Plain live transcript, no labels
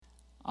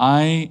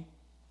I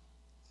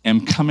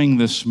am coming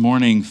this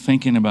morning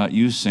thinking about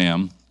you,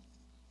 Sam.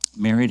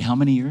 Married how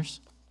many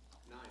years?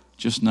 9.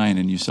 Just 9,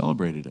 and you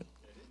celebrated it.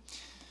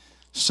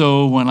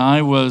 So when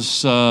I was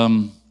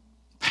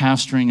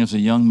pastoring as a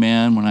young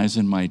man, when I was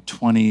in my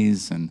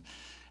 20s, and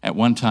at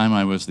one time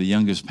I was the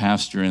youngest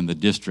pastor in the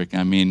district.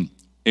 I mean,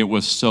 I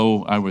was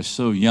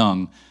so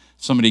young.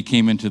 Somebody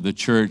came into the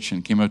church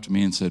and came up to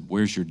me and said,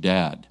 "Where's your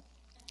dad?"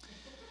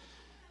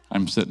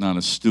 I'm sitting on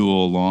a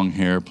stool, long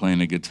hair, playing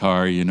a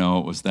guitar, it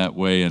was that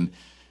way. And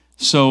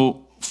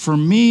so for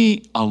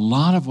me, a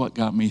lot of what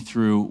got me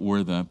through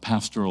were the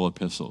pastoral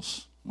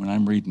epistles. When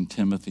I'm reading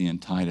Timothy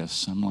and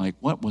Titus, I'm like,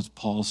 what was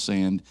Paul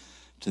saying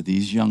to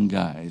these young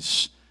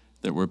guys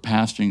that were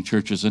pastoring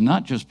churches? And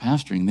not just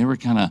pastoring, they were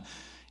kind of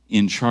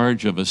in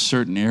charge of a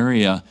certain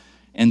area.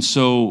 And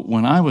so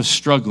when I was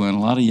struggling,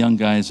 a lot of young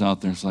guys out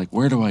there is like,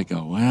 where do I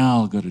go? Well,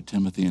 I'll go to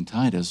Timothy and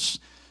Titus,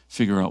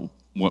 figure out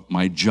what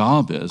my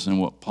job is and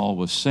what Paul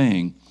was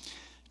saying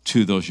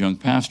to those young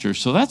pastors.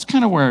 So that's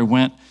kind of where I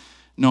went,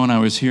 knowing I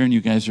was here, and you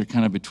guys are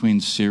kind of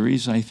between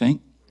series, I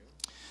think.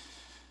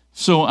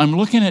 So I'm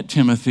looking at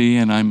Timothy,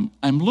 and I'm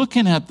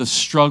looking at the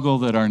struggle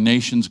that our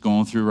nation's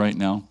going through right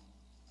now.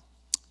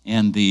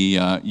 And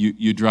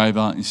you drive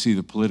out and you see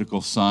the political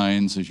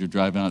signs as you're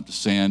driving out to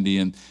Sandy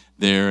and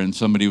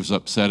somebody was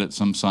upset at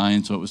some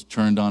sign, so it was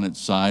turned on its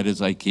side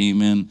as I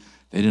came in.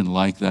 They didn't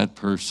like that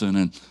person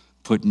and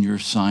putting your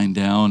sign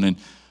down. And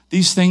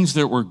these things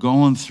that we're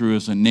going through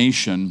as a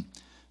nation,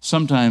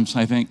 sometimes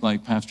I think,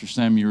 like Pastor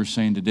Sam, you were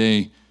saying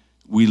today,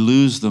 we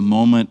lose the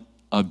moment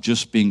of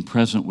just being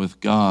present with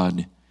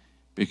God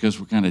because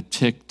we're kind of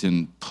ticked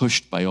and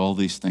pushed by all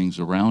these things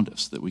around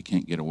us that we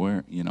can't get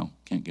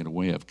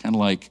away of. Kind of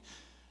like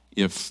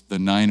if the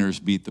Niners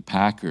beat the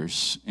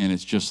Packers and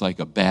it's just like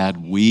a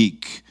bad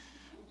week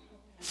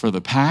for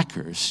the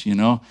Packers,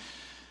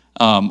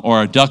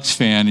 or a Ducks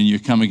fan and you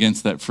come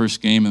against that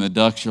first game and the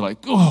Ducks, you're like,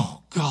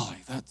 oh, golly,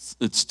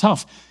 it's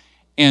tough.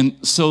 And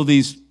so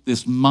this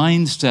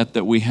mindset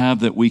that we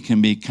have that we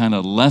can be kind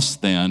of less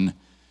than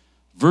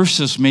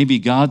versus maybe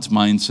God's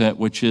mindset,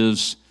 which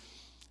is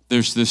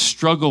there's this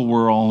struggle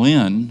we're all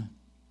in,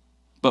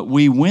 but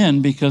we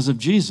win because of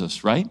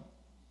Jesus, right?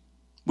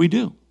 We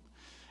do.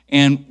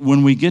 And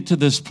when we get to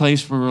this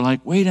place where we're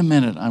like, wait a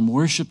minute, I'm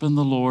worshiping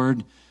the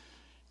Lord.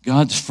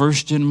 God's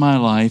first in my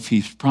life.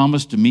 He's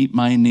promised to meet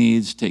my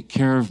needs, take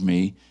care of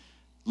me,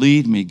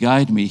 lead me,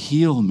 guide me,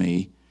 heal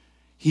me.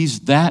 He's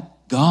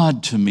that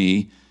God to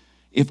me.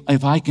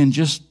 If I can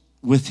just,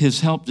 with his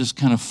help, just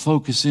kind of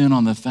focus in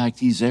on the fact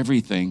he's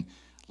everything,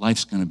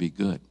 life's going to be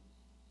good.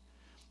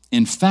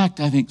 In fact,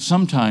 I think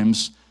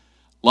sometimes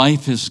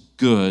life is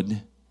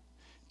good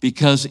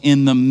because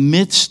in the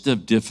midst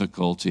of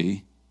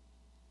difficulty,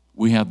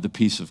 we have the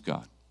peace of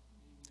God.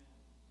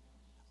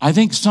 I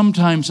think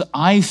sometimes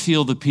I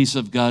feel the peace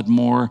of God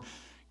more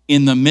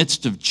in the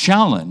midst of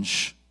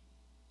challenge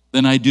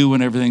than I do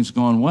when everything's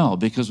going well.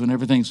 Because when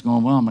everything's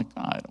going well, I'm like,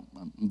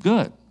 I'm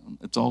good.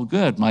 It's all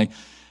good.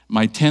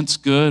 My tent's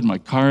good. My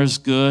car's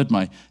good.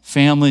 My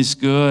family's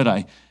good.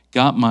 I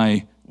got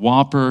my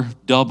Whopper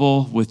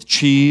double with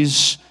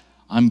cheese.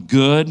 I'm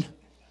good.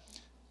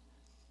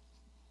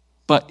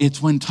 But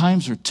it's when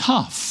times are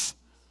tough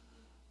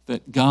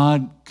that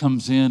God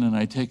comes in and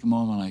I take a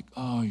moment like,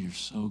 oh, you're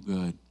so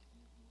good.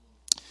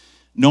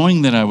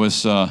 Knowing that I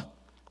was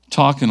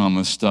talking on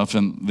this stuff,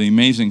 and the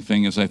amazing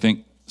thing is I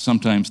think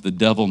sometimes the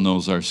devil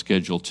knows our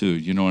schedule too.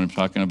 You know what I'm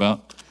talking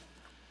about?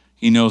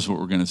 He knows what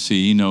we're going to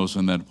see. He knows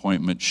when that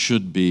appointment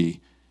should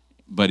be,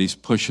 but he's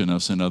pushing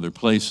us in other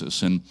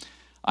places. And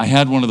I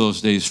had one of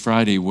those days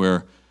Friday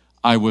where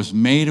I was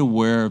made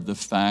aware of the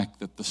fact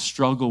that the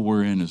struggle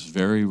we're in is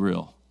very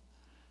real.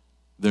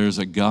 There's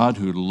a God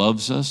who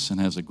loves us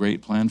and has a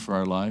great plan for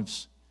our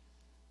lives.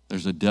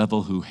 There's a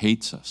devil who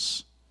hates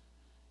us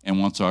and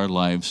wants our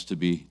lives to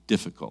be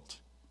difficult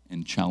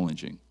and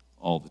challenging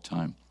all the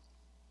time.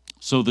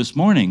 So this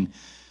morning,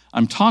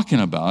 I'm talking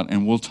about,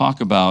 and we'll talk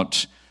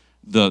about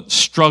the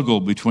struggle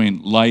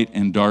between light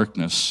and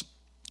darkness.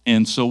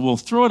 And so we'll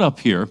throw it up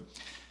here.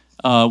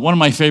 One of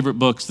my favorite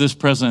books, This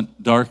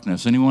Present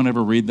Darkness. Anyone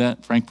ever read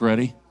that? Frank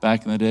Peretti,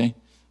 back in the day?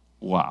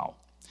 Wow.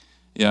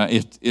 Yeah,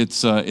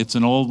 it's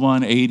an old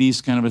one,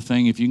 80s kind of a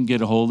thing. If you can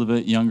get a hold of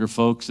it, younger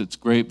folks, it's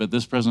great. But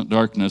This Present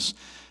Darkness.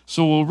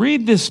 So we'll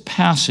read this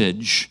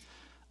passage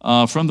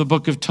from the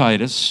book of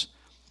Titus,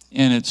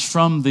 and it's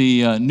from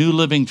the New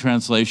Living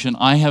Translation.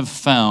 I have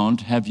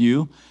found, have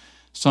you?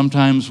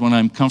 Sometimes when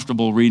I'm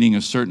comfortable reading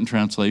a certain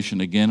translation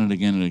again and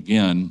again and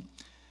again,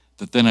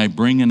 that then I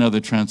bring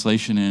another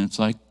translation in, it's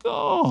like,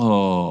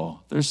 oh,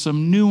 there's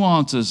some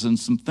nuances and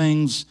some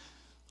things.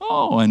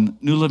 Oh, and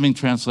New Living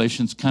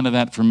Translation's kind of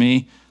that for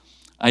me.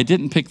 I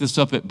didn't pick this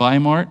up at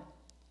Bi-Mart,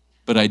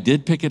 but I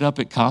did pick it up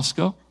at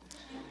Costco.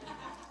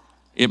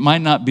 It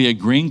might not be a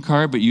green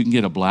card, but you can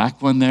get a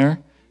black one there.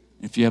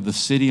 If you have the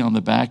city on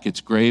the back, it's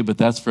gray, but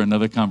that's for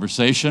another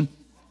conversation.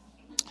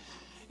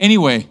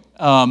 Anyway,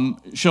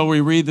 shall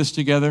we read this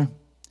together?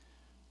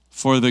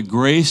 For the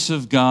grace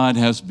of God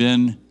has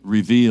been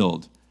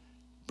revealed,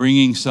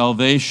 bringing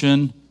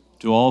salvation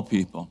to all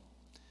people.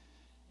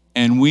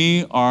 And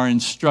we are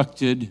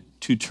instructed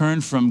to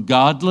turn from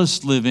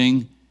godless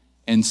living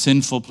and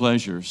sinful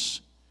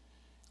pleasures.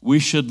 We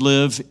should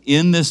live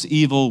in this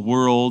evil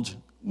world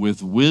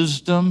with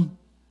wisdom,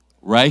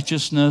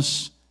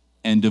 righteousness,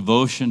 and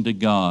devotion to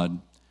God,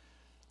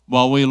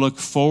 while we look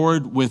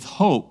forward with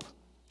hope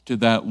to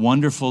that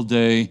wonderful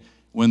day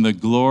when the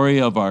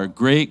glory of our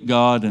great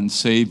God and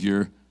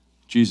Savior,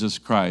 Jesus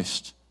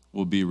Christ,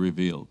 will be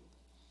revealed.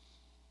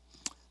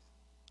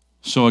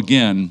 So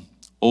again,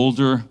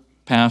 older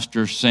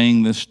pastor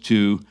saying this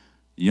to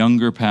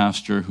younger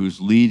pastor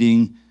who's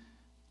leading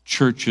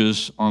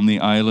churches on the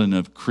island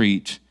of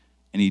Crete,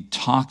 and he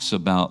talks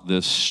about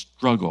this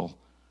struggle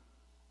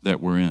that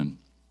we're in.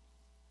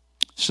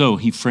 So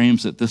he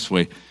frames it this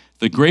way: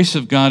 the grace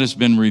of God has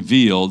been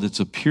revealed. It's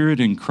appeared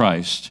in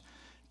Christ,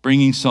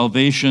 bringing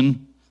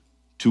salvation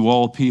to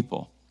all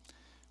people.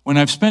 When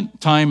I've spent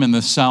time in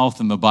the South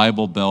in the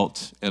Bible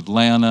Belt,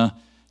 Atlanta,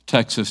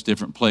 Texas,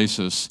 different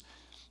places,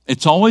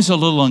 it's always a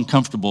little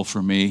uncomfortable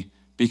for me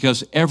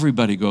because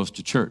everybody goes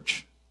to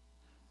church.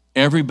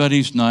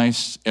 Everybody's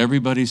nice.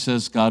 Everybody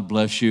says, God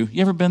bless you.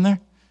 You ever been there?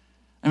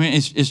 I mean,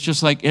 it's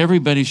just like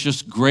everybody's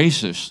just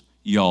gracious,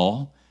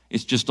 y'all.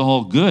 It's just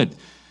all good.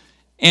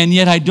 And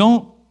yet I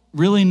don't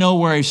really know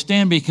where I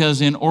stand,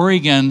 because in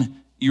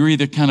Oregon, you're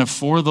either kind of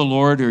for the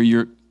Lord or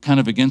you're kind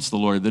of against the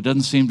Lord. There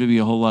doesn't seem to be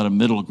a whole lot of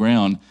middle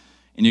ground,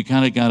 and you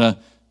kind of got to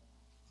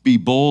be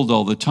bold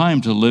all the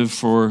time to live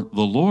for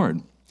the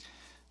Lord.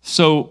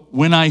 So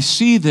when I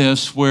see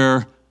this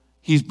where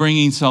he's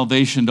bringing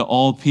salvation to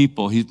all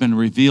people, he's been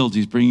revealed,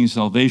 he's bringing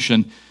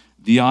salvation,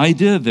 the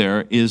idea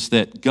there is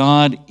that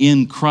God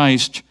in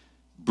Christ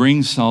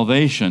brings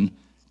salvation.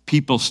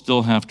 People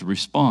still have to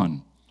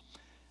respond.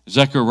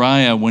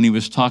 Zechariah, when he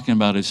was talking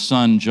about his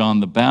son, John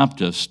the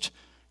Baptist,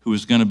 who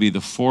was going to be the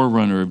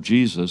forerunner of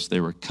Jesus, they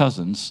were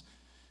cousins,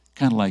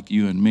 kind of like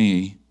you and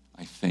me,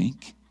 I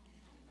think.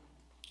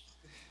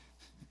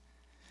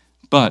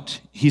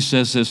 But he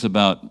says this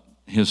about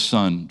his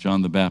son,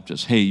 John the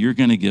Baptist: hey, you're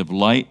going to give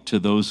light to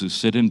those who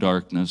sit in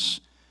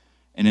darkness,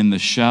 and in the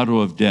shadow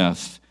of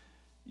death,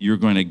 you're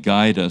going to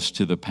guide us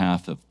to the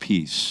path of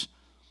peace.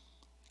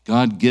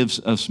 God gives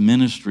us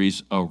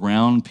ministries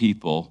around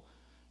people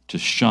to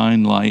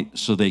shine light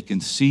so they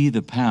can see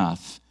the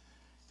path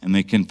and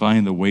they can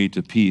find the way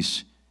to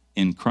peace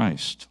in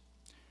Christ.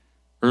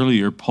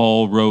 Earlier,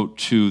 Paul wrote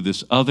to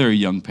this other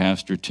young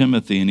pastor,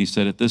 Timothy, and he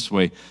said it this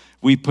way: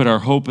 we put our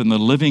hope in the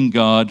living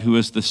God, who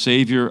is the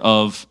Savior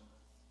of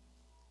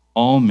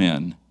all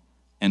men,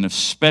 and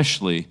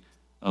especially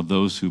of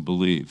those who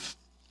believe.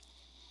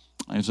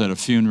 I was at a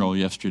funeral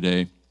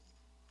yesterday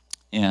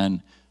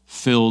and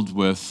filled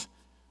with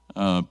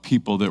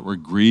people that were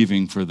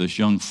grieving for this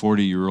young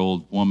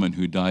 40-year-old woman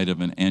who died of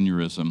an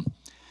aneurysm.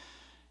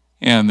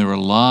 And there were a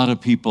lot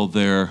of people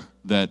there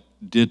that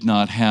did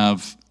not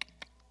have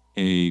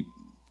a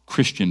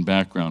Christian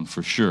background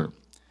for sure.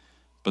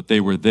 But they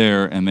were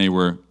there, and they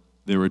were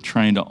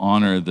trying to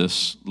honor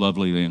this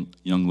lovely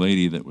young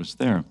lady that was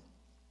there.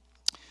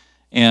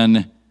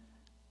 And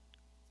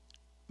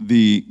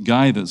the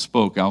guy that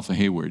spoke, Alpha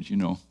Hayward, you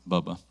know,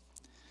 Bubba,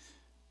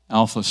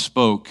 Alpha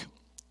spoke.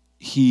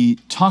 He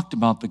talked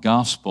about the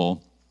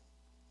gospel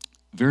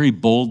very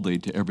boldly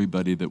to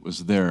everybody that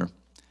was there,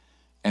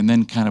 and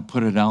then kind of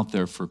put it out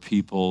there for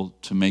people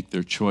to make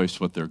their choice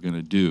what they're going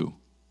to do.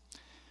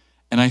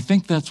 And I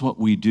think that's what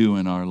we do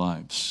in our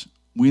lives.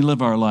 We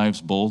live our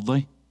lives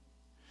boldly.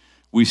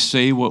 We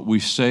say what we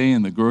say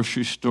in the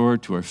grocery store,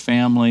 to our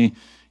family,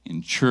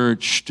 in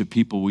church, to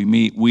people we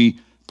meet. We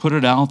put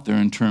it out there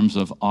in terms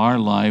of our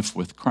life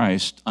with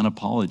Christ,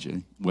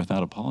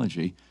 without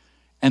apology.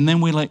 And then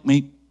we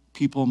make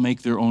people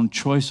make their own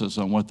choices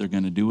on what they're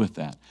going to do with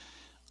that.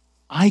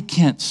 I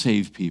can't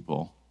save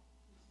people.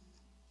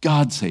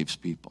 God saves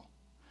people.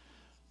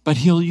 But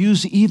he'll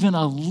use even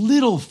a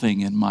little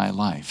thing in my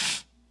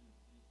life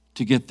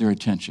to get their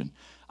attention.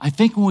 I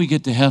think when we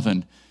get to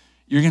heaven,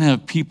 you're going to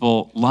have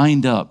people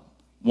lined up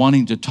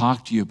wanting to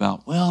talk to you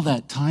about, well,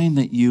 that time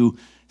that you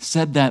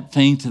said that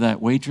thing to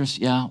that waitress.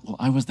 Yeah, well,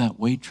 I was that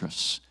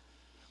waitress.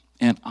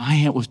 And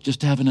I was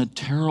just having a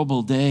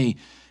terrible day.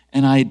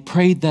 And I had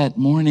prayed that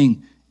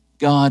morning,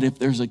 God, if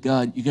there's a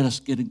God, you got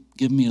to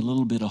give me a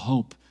little bit of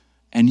hope.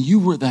 And you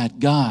were that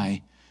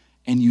guy,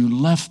 and you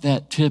left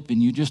that tip,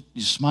 and you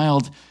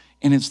smiled,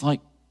 and it's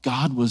like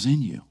God was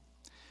in you.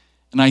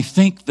 And I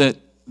think that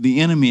the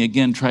enemy,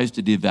 again, tries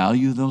to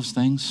devalue those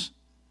things,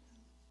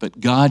 but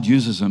God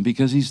uses them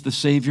because he's the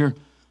Savior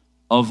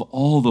of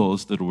all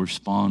those that will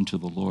respond to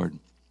the Lord.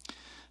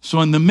 So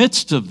in the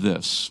midst of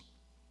this,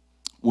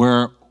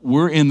 where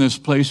we're in this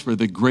place where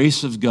the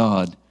grace of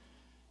God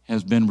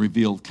has been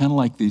revealed, kind of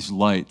like these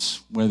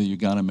lights, whether you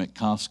got them at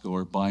Costco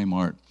or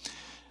Bi-Mart,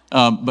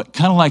 but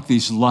kind of like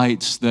these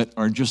lights that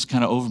are just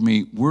kind of over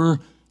me, we're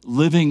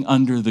living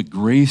under the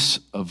grace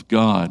of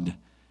God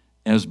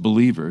as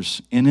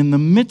believers. And in the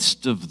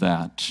midst of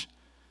that,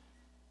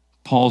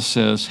 Paul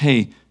says,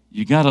 hey,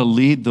 you got to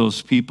lead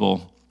those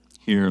people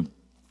here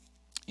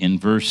in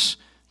verse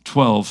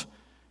 12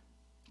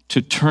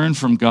 to turn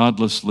from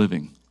godless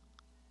living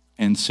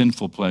and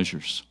sinful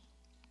pleasures.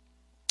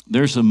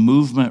 There's a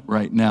movement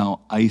right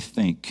now, I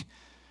think,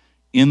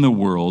 in the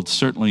world,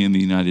 certainly in the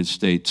United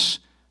States,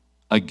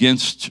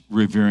 against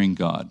revering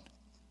God,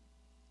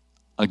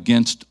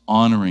 against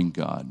honoring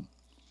God,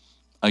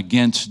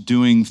 against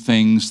doing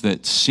things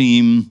that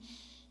seem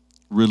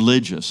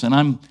religious.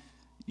 And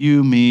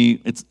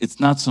it's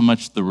not so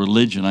much the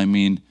religion. I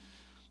mean,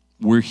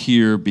 we're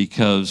here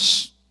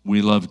because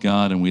we love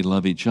God and we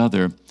love each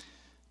other,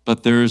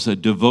 but there's a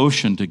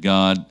devotion to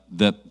God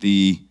that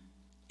the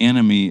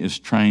enemy is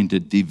trying to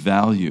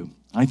devalue.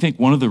 I think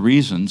one of the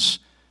reasons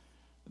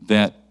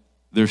that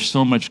there's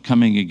so much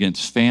coming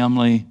against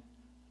family,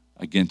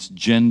 against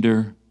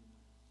gender,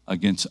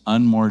 against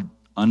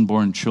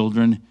unborn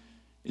children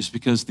is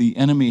because the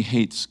enemy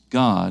hates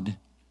God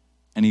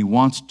and he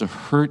wants to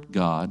hurt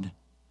God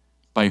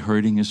by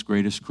hurting his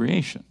greatest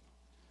creation.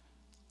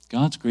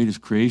 God's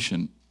greatest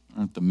creation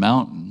aren't the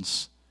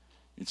mountains.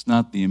 It's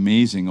not the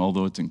amazing,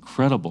 although it's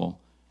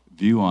incredible,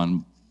 view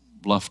on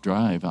Bluff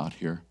Drive out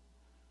here.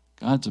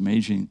 God's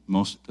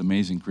most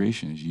amazing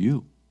creation is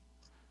you.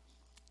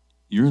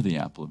 You're the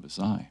apple of his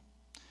eye.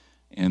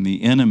 And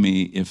the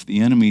enemy, if the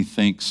enemy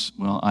thinks,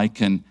 well, I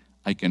can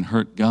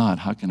hurt God,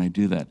 how can I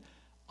do that?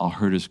 I'll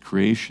hurt his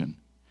creation.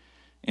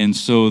 And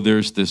so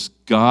there's this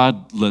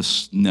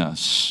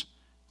godlessness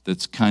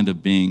that's kind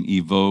of being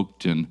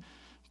evoked and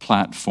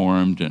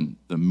platformed, and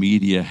the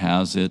media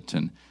has it,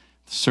 and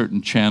a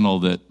certain channel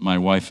that my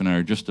wife and I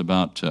are just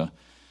about to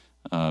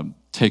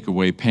take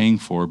away paying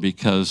for,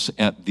 because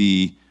at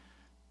the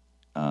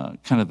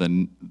kind of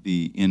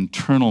the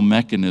internal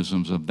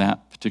mechanisms of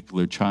that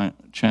particular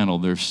channel,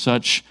 there's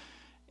such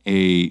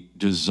a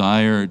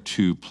desire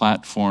to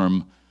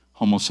platform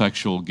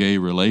homosexual gay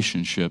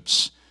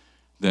relationships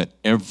that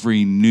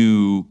every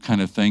new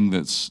kind of thing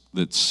that's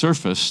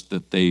surfaced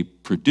that they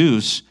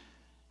produce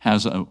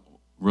has a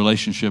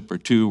relationship or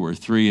two or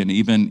three, and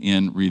even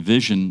in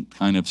revision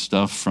kind of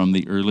stuff from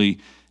the early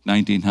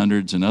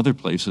 1900s and other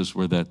places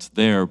where that's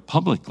there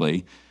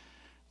publicly,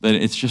 that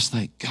it's just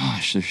like,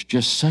 gosh, there's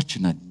just such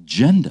an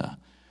agenda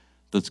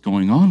that's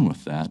going on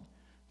with that,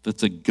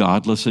 that's a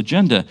godless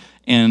agenda.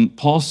 And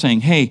Paul's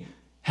saying, hey,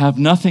 have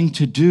nothing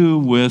to do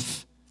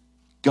with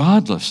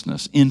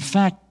godlessness. In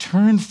fact,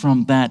 turn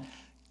from that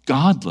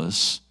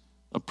godless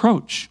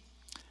approach.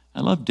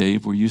 I love,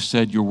 Dave, where you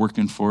said you're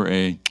working for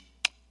a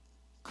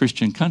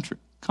Christian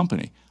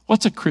company.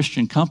 What's a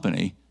Christian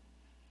company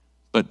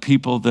but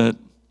people that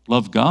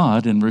love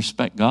God and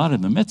respect God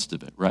in the midst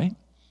of it, right?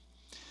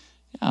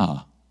 Yeah.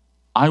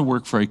 I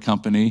work for a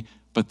company,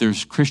 but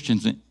there's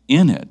Christians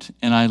in it,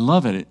 and I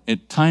love it.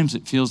 At times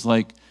it feels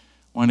like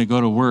when I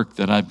go to work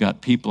that I've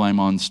got people I'm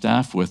on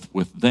staff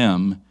with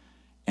them,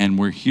 and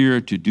we're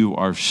here to do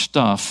our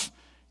stuff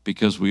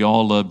because we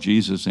all love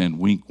Jesus, and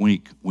wink,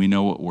 wink, we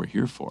know what we're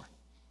here for.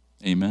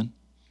 Amen?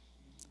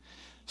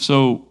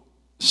 So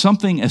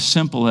something as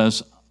simple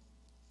as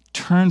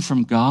turn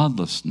from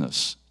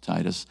godlessness,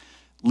 Titus.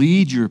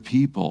 Lead your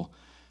people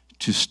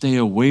to stay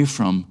away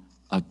from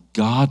a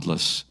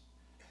godless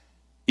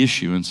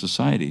issue in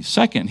society.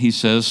 Second, he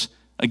says,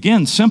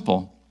 again,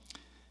 simple,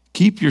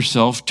 keep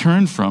yourself,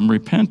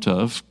 repent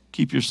of,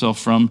 keep yourself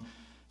from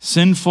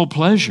sinful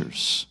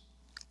pleasures.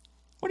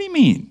 What do you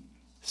mean,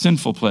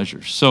 sinful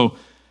pleasures? So,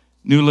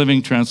 New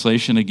Living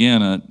Translation,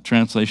 again, a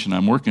translation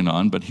I'm working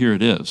on, but here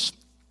it is.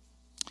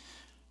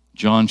 1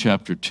 John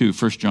chapter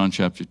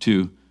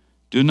 2,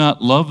 do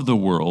not love the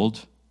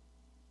world,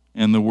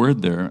 and the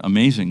word there,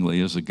 amazingly,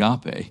 is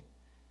agape.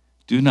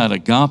 Do not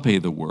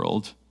agape the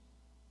world,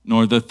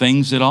 nor the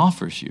things it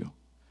offers you.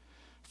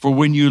 For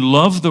when you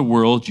love the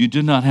world, you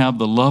do not have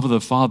the love of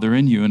the Father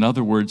in you. In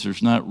other words,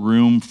 there's not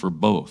room for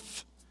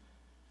both.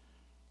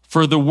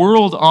 For the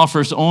world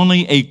offers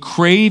only a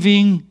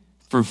craving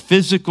for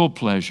physical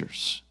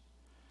pleasures,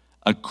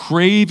 a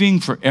craving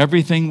for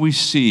everything we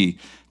see,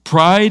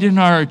 pride in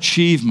our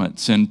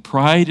achievements and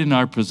pride in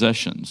our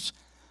possessions.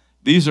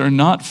 These are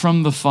not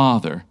from the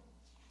Father,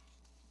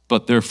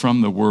 but they're from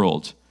the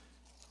world.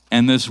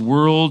 And this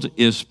world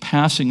is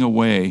passing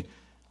away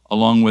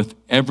along with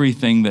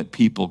everything that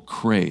people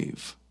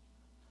crave.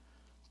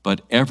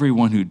 But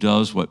everyone who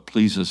does what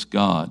pleases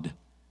God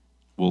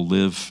will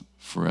live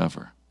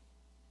forever.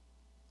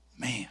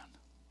 Man.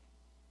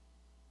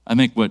 I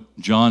think what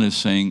John is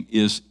saying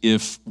is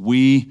if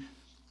we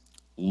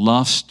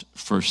lust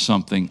for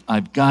something,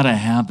 I've got to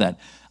have that.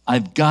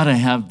 I've got to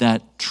have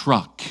that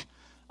truck.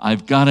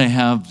 I've got to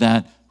have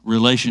that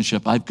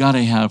relationship. I've got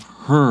to have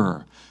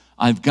her.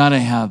 I've got to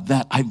have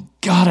that. I've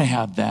got to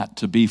have that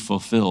to be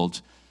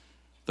fulfilled.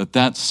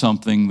 That's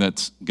something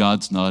that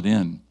God's not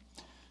in.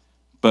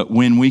 But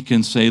when we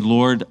can say,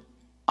 Lord,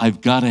 I've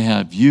got to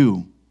have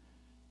you,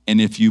 and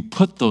if you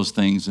put those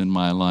things in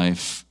my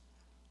life,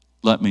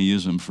 let me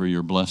use them for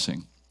your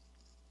blessing.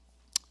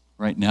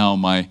 Right now,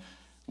 my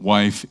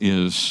wife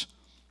is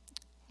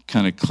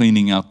kind of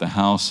cleaning out the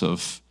house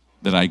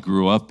that I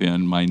grew up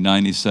in. My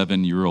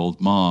 97-year-old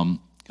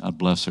mom, God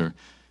bless her,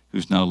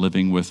 who's now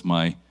living with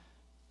my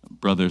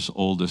brother's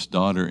oldest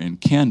daughter in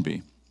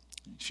Canby.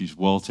 she's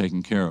well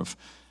taken care of.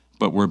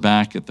 But we're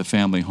back at the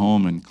family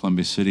home in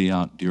Columbia City,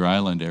 out Deer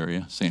Island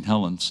area, St.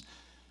 Helens.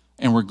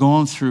 And we're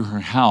going through her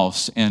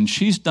house, and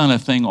she's done a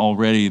thing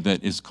already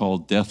that is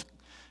called death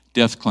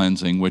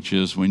cleansing, which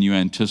is when you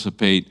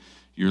anticipate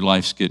your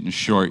life's getting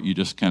short, you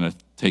just kind of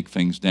take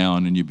things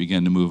down and you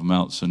begin to move them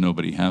out so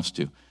nobody has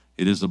to.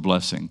 It is a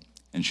blessing,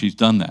 and she's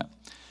done that.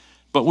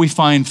 But we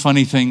find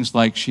funny things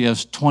like she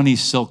has 20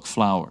 silk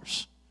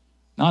flowers.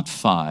 Not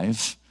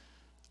 5,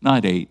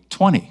 not 8,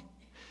 20.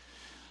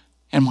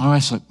 And my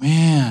wife's like,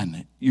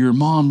 man, your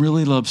mom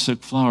really loves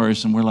silk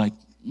flowers. And we're like,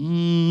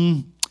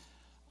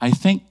 I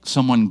think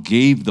someone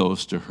gave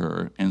those to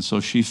her, and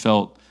so she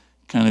felt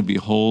kind of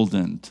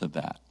beholden to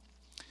that.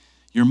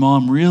 Your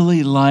mom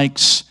really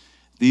likes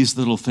these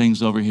little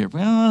things over here.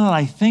 Well,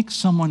 I think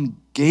someone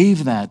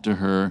gave that to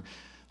her,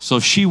 so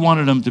she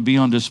wanted them to be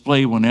on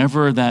display.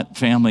 Whenever that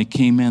family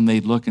came in,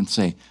 they'd look and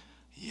say,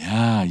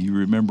 yeah, you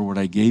remember what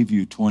I gave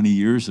you 20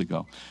 years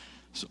ago.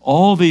 So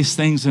all these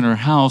things in her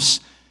house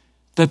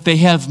that they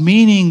have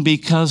meaning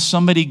because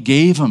somebody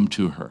gave them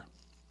to her.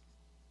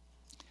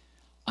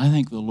 I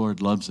think the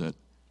Lord loves it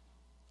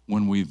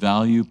when we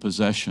value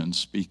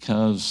possessions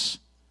because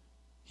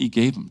he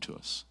gave them to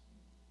us.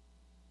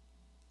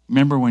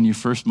 Remember when you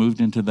first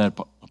moved into that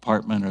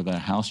apartment or that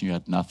house and you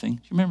had nothing?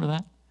 Do you remember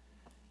that?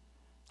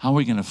 How are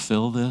we going to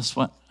fill this?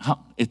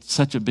 It's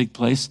such a big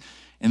place.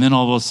 And then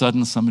all of a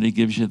sudden somebody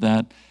gives you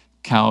that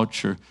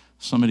couch or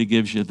somebody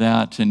gives you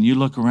that. And you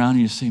look around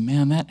and you say,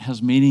 man, that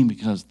has meaning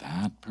because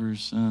that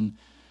person,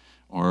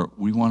 or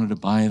we wanted to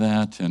buy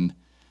that. And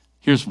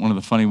here's one of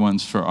the funny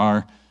ones for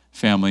our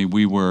family.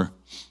 We were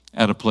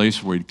at a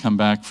place where we'd come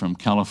back from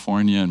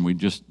California and we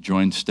just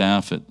joined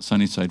staff at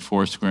Sunnyside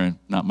Foursquare,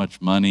 not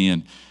much money,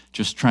 and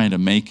just trying to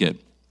make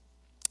it.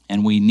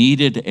 And we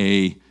needed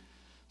a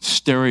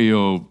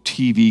stereo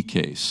TV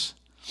case.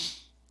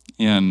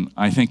 And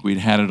I think we'd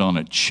had it on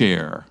a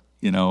chair,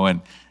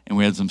 and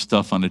we had some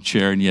stuff on a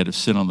chair, and you had to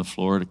sit on the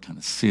floor to kind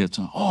of see it.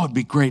 So, it'd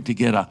be great to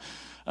get a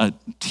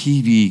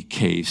TV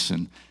case,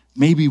 and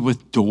maybe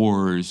with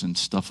doors and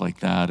stuff like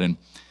that. And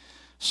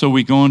so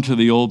we go into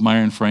the old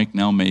Myron Frank,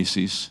 now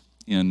Macy's,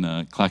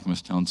 in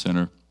Clackamas Town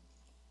Center.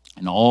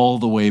 And all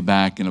the way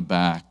back in the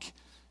back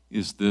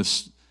is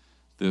this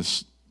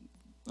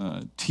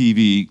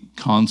TV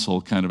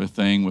console kind of a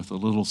thing with a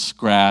little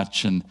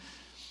scratch. And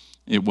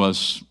it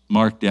was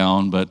marked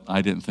down, but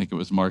I didn't think it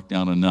was marked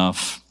down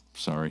enough.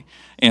 Sorry.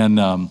 And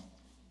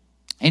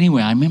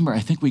anyway, I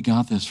think we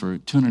got this for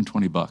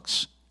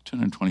 $220,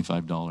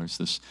 $225,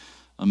 this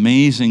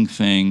amazing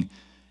thing.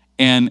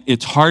 And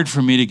it's hard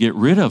for me to get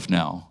rid of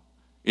now.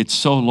 It's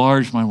so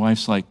large, my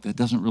wife's like, that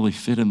doesn't really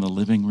fit in the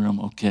living room.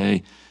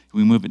 Okay,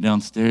 we move it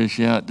downstairs.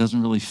 Yeah, it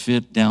doesn't really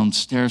fit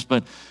downstairs.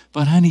 But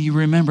honey, you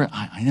remember,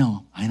 I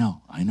know.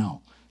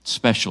 It's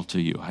special to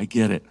you. I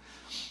get it.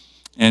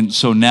 And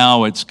so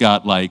now it's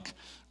got like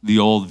the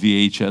old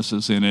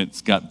VHSs in it.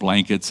 It's got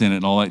blankets in it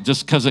and all that,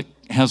 just because it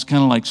has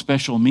kind of like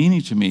special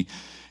meaning to me.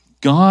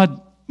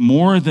 God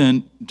more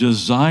than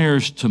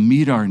desires to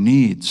meet our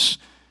needs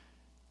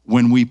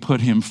when we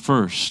put him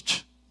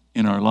first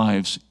in our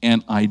lives.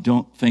 And I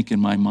don't think in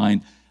my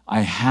mind,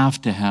 I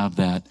have to have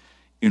that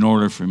in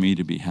order for me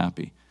to be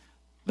happy.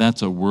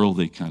 That's a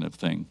worldly kind of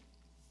thing.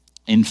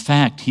 In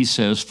fact, he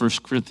says, 1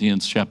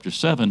 Corinthians chapter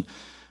 7,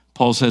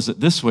 Paul says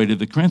it this way to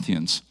the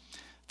Corinthians: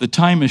 the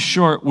time is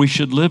short, we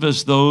should live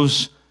as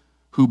those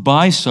who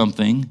buy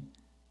something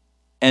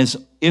as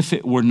if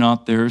it were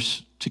not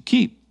theirs to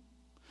keep.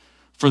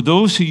 For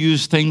those who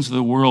use things of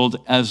the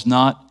world as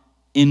not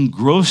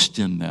engrossed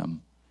in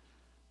them,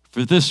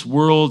 for this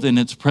world in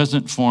its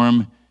present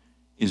form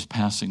is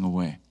passing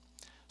away.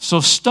 So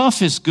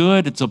stuff is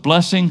good, it's a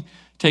blessing,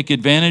 take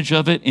advantage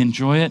of it,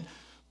 enjoy it,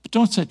 but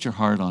don't set your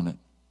heart on it.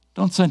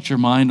 Don't set your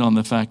mind on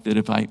the fact that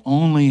if I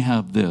only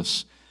have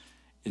this,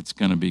 it's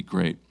going to be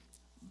great.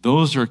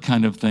 Those are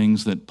kind of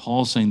things that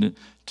Paul's saying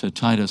to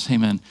Titus, hey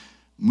man,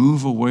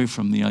 move away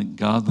from the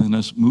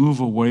ungodliness, move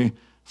away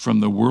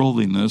from the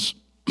worldliness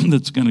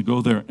that's going to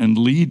go there and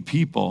lead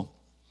people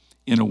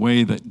in a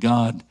way that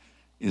God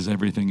is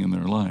everything in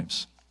their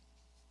lives.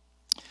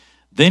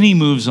 Then he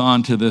moves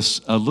on to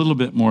this a little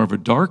bit more of a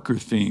darker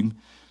theme,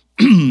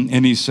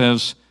 and he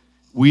says,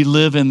 we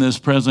live in this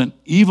present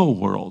evil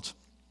world.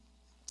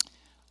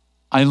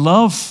 I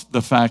love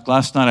the fact,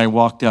 last night I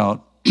walked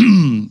out,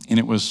 and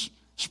it was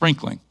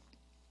sprinkling.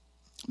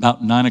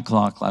 About 9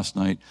 o'clock last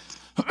night,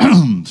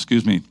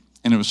 excuse me,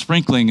 and it was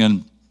sprinkling,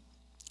 and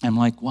I'm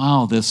like,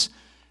 wow, this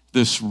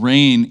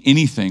rain,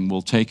 anything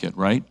will take it,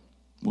 right?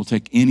 We'll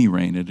take any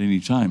rain at any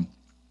time.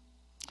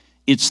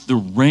 It's the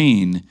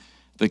rain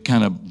that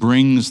kind of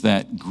brings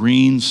that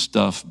green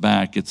stuff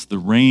back. It's the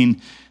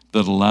rain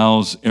that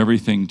allows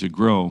everything to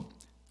grow.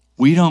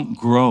 We don't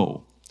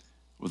grow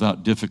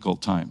without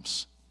difficult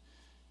times.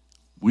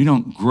 We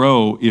don't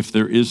grow if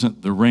there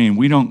isn't the rain.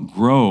 We don't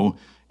grow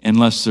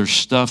unless there's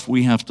stuff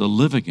we have to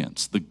live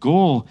against. The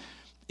goal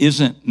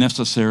isn't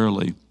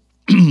necessarily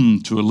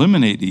to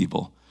eliminate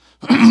evil.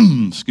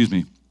 Excuse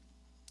me.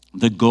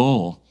 The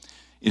goal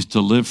is to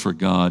live for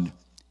God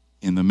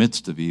in the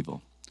midst of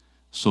evil.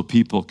 so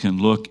people can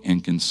look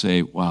and can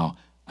say, wow,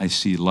 I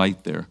see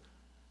light there.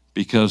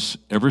 Because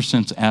ever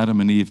since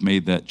Adam and Eve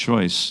made that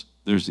choice,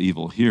 there's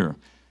evil here.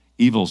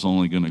 Evil's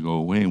only going to go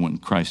away when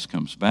Christ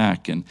comes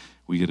back and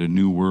we get a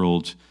new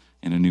world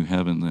and a new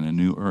heaven and a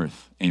new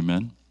earth.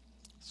 Amen?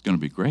 It's going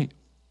to be great.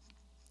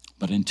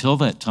 But until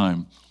that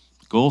time,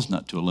 the goal is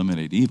not to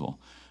eliminate evil.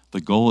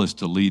 The goal is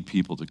to lead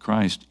people to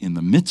Christ in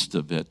the midst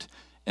of it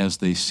as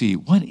they see,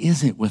 what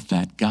is it with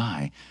that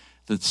guy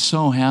that's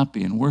so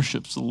happy and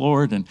worships the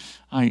Lord and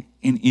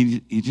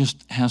he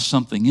just has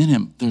something in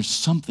him. There's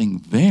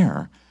something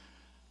there.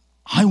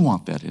 I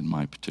want that in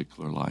my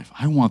particular life.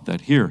 I want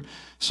that here.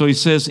 So he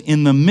says,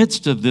 in the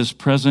midst of this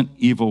present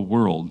evil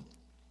world,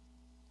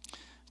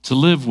 to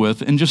live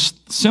with, and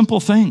just simple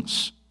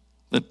things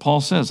that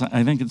Paul says,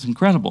 I think it's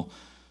incredible,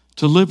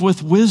 to live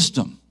with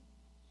wisdom.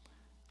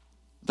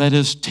 That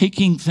is,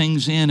 taking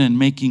things in and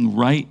making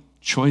right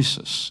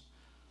choices.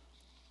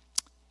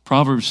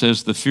 Proverbs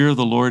says, the fear of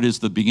the Lord is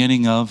the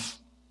beginning of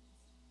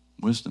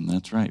wisdom.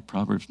 That's right,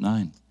 Proverbs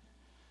 9.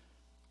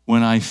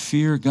 When I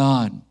fear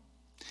God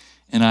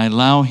and I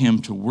allow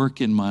him to work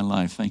in my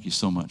life, thank you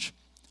so much.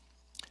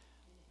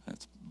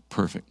 That's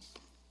perfect.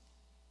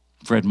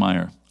 Fred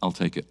Meyer, I'll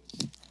take it.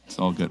 It's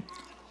all good.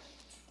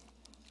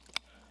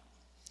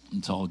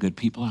 It's all good.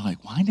 People are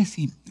like, why does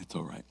he? It's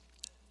all right.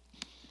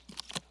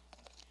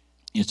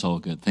 It's all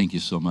good. Thank you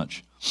so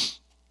much.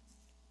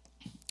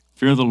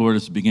 Fear of the Lord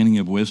is the beginning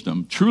of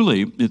wisdom.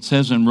 Truly, it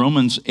says in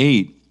Romans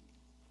 8,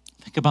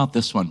 think about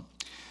this one.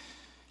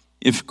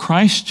 If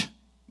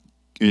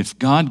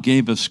God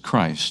gave us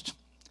Christ,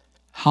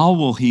 how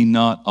will he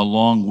not,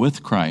 along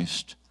with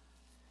Christ,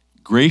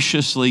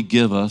 graciously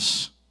give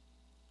us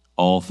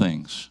all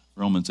things?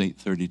 Romans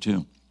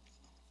 8:32.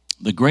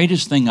 The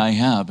greatest thing I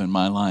have in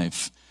my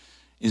life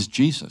is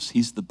Jesus.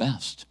 He's the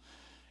best.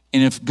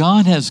 And if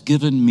God has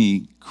given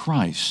me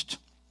Christ,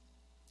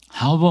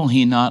 how will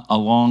he not,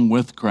 along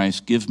with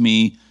Christ, give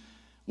me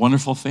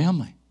wonderful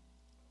family,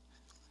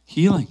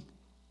 healing,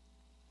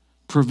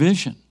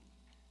 provision?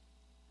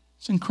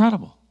 It's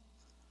incredible.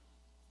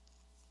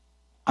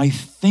 I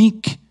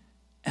think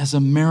as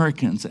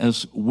Americans,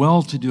 as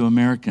well-to-do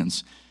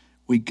Americans,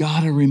 we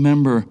got to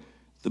remember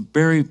the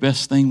very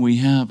best thing we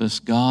have is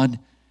God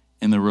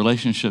and the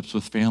relationships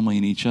with family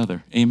and each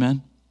other.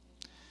 Amen?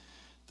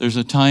 There's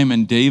a time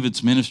in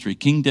David's ministry,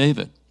 King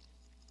David,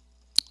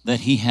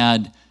 that he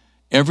had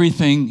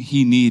everything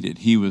he needed.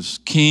 He was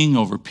king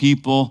over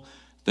people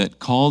that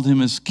called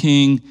him as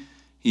king.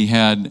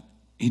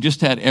 He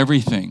just had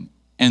everything.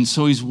 And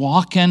so he's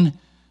walking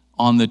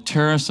on the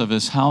terrace of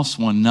his house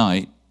one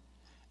night,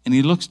 and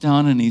he looks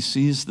down and he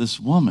sees this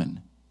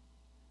woman.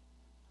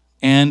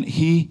 And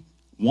he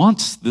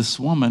wants this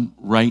woman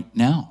right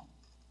now,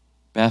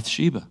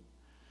 Bathsheba.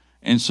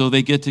 And so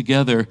they get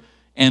together,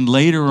 and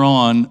later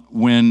on,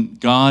 when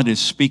God is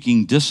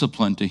speaking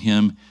discipline to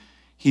him,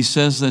 he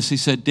says this, he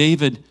said,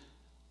 David,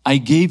 I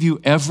gave you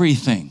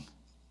everything.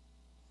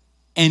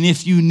 And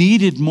if you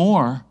needed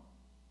more,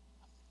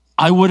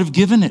 I would have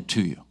given it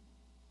to you. Isn't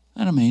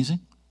that amazing?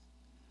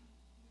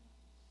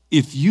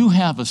 If you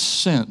have a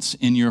sense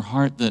in your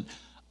heart that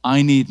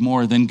I need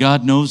more, then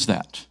God knows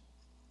that.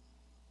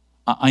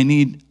 I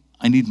need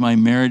my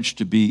marriage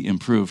to be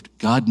improved.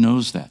 God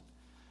knows that.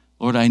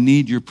 Lord, I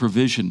need your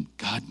provision.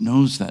 God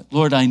knows that.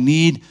 Lord, I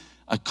need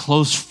a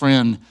close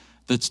friend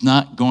that's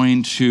not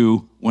going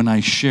to, when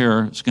I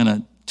share, is going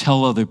to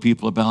tell other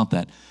people about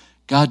that.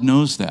 God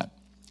knows that.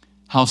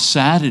 How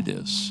sad it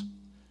is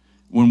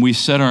when we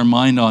set our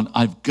mind on,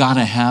 I've got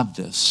to have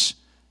this,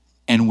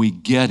 and we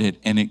get it,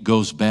 and it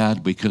goes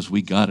bad because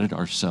we got it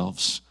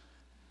ourselves,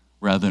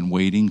 rather than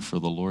waiting for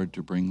the Lord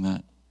to bring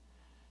that.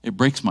 It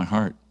breaks my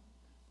heart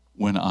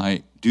when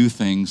I do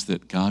things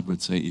that God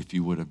would say, if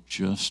you would have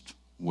just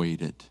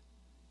waited,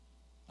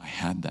 I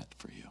had that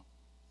for you.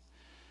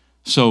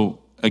 So,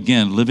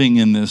 again, living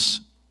in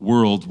this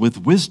world with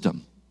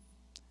wisdom,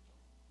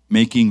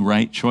 making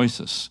right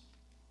choices.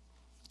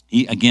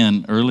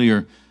 Again,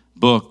 earlier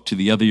book to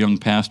the other young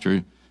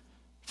pastor,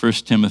 1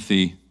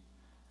 Timothy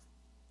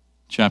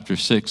chapter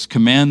 6,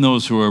 command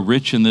those who are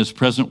rich in this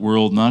present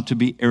world not to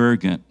be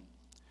arrogant,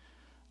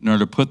 nor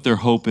to put their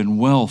hope in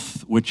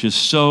wealth, which is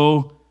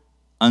so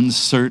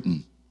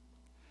uncertain,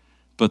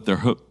 but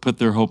put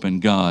their hope in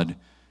God,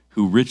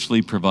 who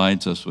richly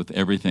provides us with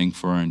everything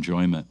for our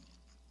enjoyment.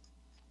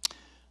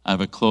 I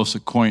have a close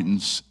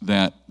acquaintance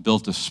that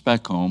built a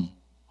spec home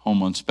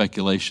on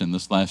speculation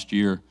this last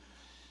year,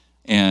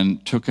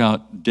 and took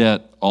out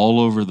debt all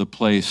over the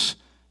place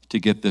to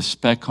get this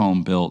spec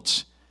home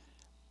built,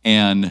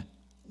 and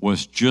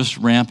was just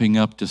ramping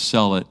up to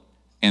sell it,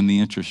 and the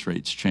interest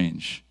rates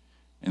change.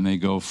 And they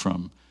go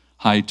from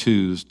high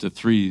 2s to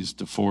 3s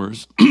to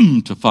 4s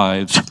to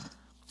 5s,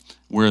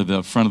 where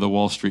the front of the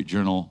Wall Street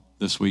Journal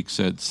this week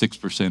said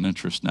 6%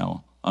 interest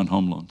now on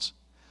home loans.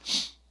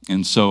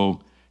 And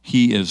so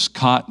he is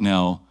caught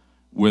now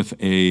with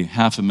a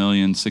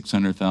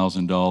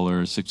 $500,600,000,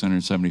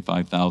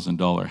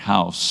 $675,000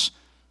 house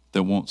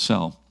that won't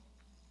sell.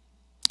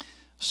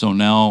 So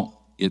now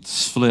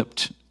it's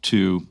flipped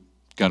to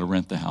got to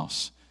rent the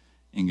house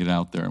and get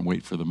out there and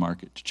wait for the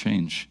market to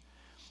change.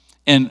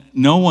 And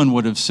no one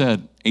would have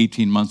said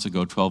 18 months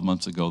ago, 12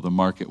 months ago, the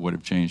market would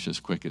have changed as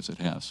quick as it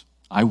has.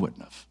 I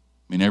wouldn't have.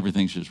 I mean,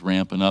 everything's just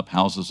ramping up.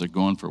 Houses are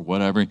going for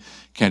whatever.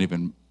 Can't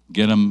even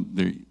get them.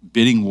 They're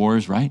bidding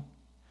wars, right?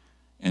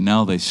 And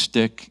now they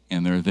stick,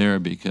 and they're there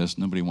because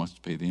nobody wants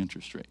to pay the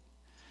interest rate.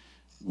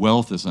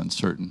 Wealth is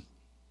uncertain.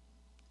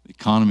 The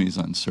economy is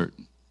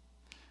uncertain.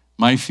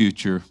 My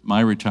future,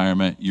 my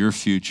retirement, your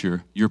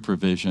future, your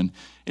provision,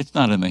 it's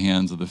not in the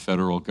hands of the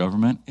federal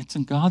government. It's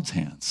in God's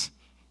hands.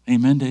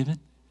 Amen, David?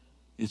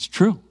 It's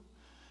true.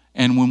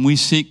 And when we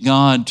seek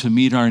God to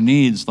meet our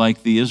needs,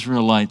 like the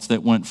Israelites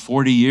that went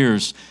 40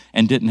 years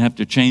and didn't have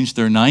to change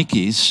their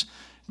Nikes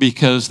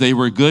because they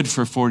were good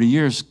for 40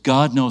 years,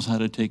 God knows how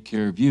to take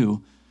care of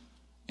you,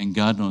 and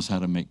God knows how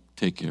to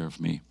take care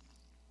of me.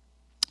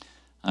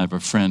 I have a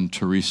friend,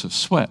 Teresa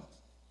Sweat,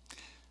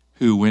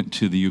 who went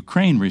to the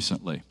Ukraine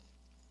recently.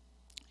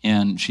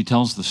 And she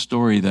tells the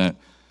story that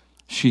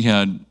she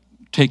had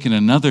taken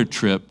another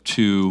trip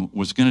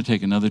was going to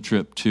take another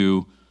trip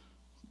to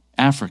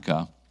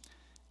Africa,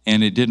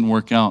 and it didn't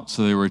work out,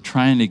 so they were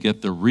trying to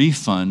get the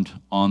refund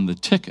on the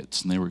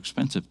tickets, and they were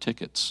expensive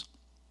tickets.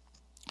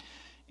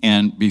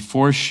 And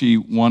before she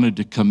wanted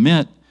to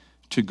commit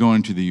to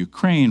going to the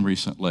Ukraine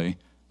recently,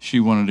 she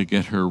wanted to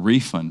get her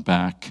refund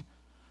back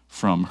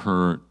from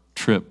her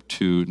trip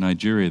to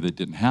Nigeria that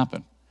didn't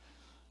happen.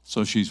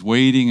 So she's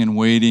waiting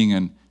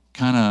and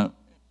kind of,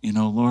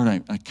 Lord,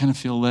 I kind of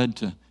feel led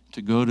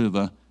to go to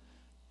the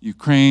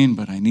Ukraine,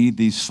 but I need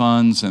these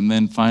funds. And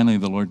then finally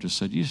the Lord just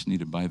said, you just need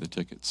to buy the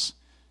tickets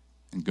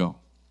and go.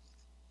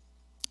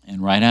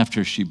 And right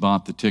after she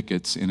bought the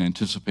tickets in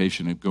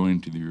anticipation of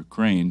going to the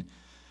Ukraine,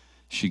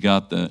 she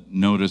got the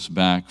notice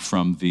back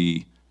from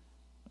the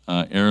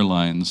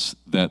airlines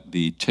that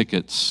the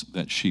tickets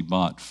that she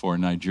bought for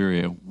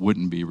Nigeria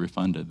wouldn't be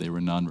refunded. They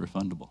were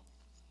non-refundable.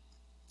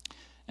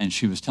 And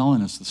she was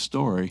telling us the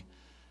story.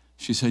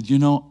 She said,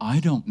 I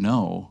don't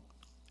know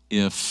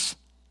if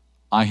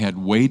I had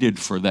waited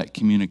for that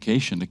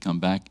communication to come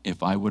back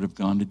if I would have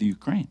gone to the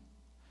Ukraine.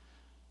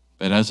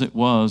 But as it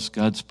was,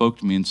 God spoke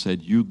to me and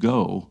said, you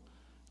go,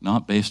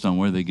 not based on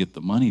where they get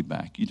the money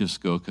back. You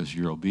just go because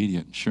you're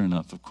obedient. And sure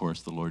enough, of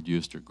course, the Lord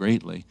used her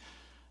greatly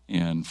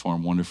and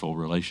formed wonderful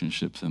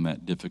relationships in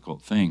that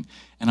difficult thing.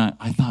 And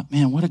I thought,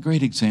 man, what a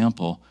great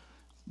example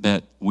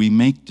that we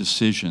make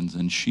decisions,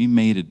 and she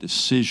made a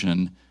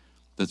decision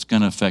that's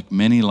going to affect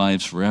many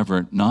lives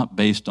forever, not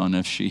based on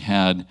if she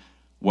had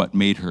what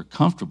made her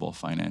comfortable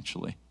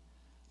financially,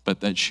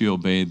 but that she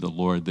obeyed the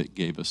Lord that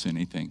gave us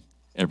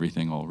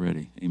everything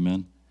already.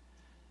 Amen?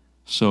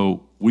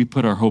 So we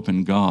put our hope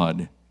in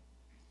God,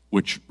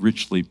 which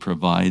richly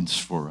provides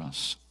for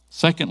us.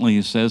 Secondly,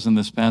 it says in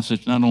this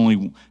passage, not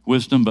only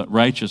wisdom, but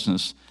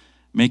righteousness,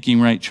 making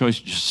right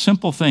choices, just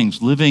simple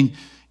things, living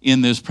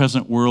in this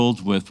present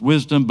world with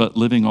wisdom, but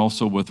living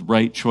also with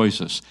right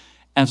choices.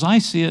 As I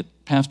see it,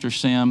 Pastor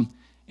Sam,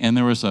 and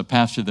there was a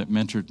pastor that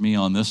mentored me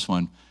on this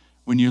one,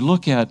 when you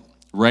look at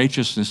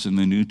righteousness in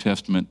the New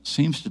Testament, it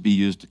seems to be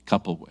used a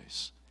couple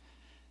ways.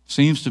 It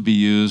seems to be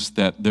used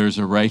that there's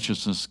a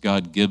righteousness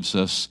God gives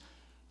us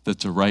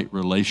that's a right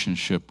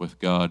relationship with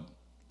God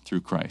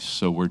through Christ.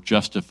 So we're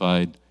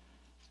justified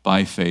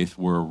by faith.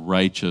 We're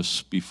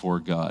righteous before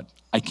God.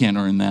 I can't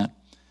earn that.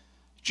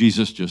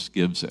 Jesus just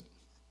gives it.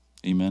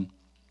 Amen.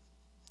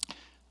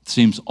 It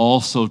seems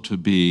also to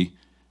be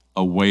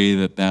a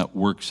way that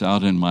works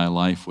out in my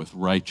life with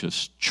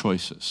righteous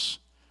choices.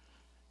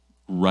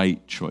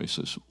 Right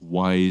choices,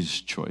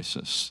 wise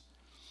choices.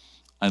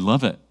 I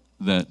love it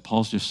that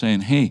Paul's just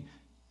saying, hey,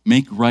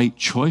 make right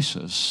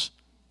choices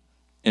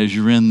as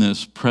you're in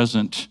this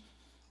present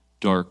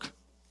dark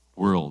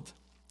world.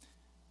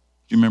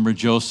 Do you remember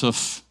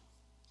Joseph,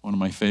 one of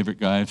my favorite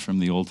guys from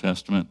the Old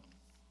Testament?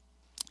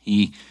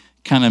 He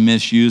kind of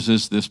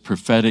misuses this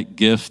prophetic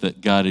gift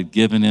that God had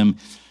given him.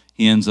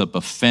 He ends up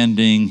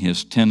offending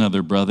his 10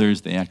 other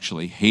brothers. They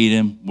actually hate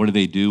him. What do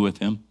they do with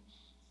him?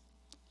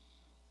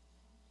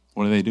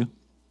 What do?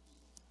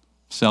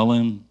 Sell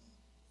him,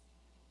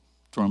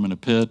 throw him in a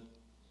pit,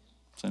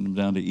 send him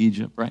down to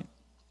Egypt, right?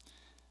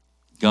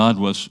 God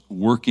was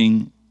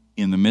working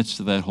in the midst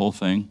of that whole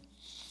thing,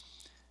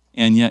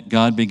 and yet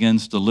God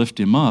begins to lift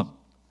him up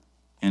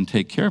and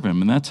take care of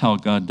him, and that's how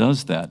God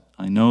does that.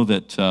 I know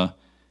that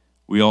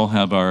we all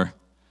have our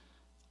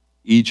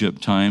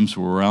Egypt times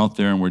where we're out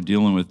there and we're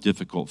dealing with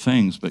difficult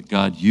things, but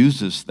God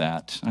uses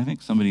that. I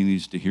think somebody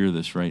needs to hear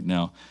this right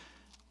now.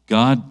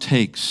 God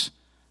takes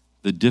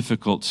the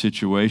difficult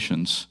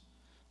situations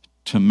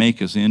to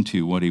make us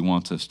into what he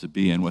wants us to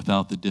be. And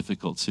without the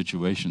difficult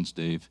situations,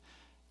 Dave,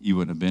 you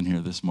wouldn't have been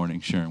here this morning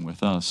sharing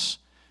with us.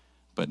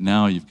 But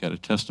now you've got a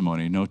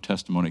testimony. No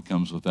testimony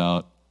comes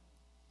without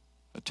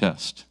a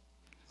test.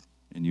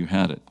 And you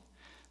had it.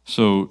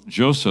 So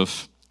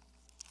Joseph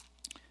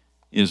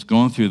is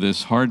going through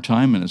this hard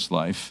time in his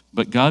life,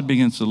 but God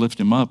begins to lift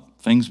him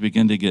up. Things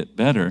begin to get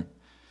better.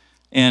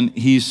 And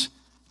he's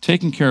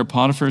taking care of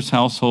Potiphar's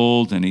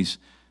household, and he's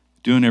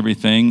doing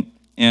everything.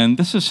 And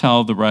this is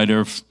how the writer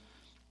of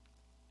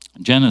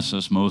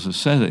Genesis, Moses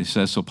says, he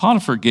says, so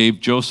Potiphar gave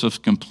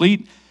Joseph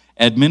complete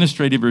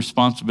administrative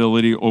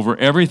responsibility over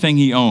everything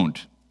he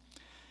owned.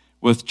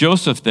 With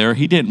Joseph there,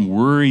 he didn't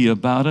worry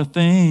about a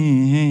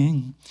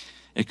thing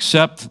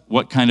except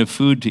what kind of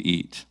food to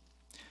eat.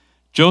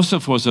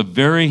 Joseph was a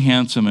very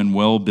handsome and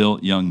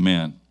well-built young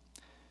man,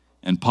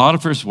 and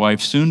Potiphar's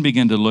wife soon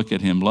began to look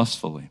at him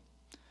lustfully.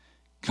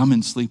 Come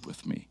and sleep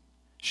with me,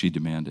 she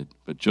demanded,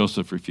 but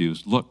Joseph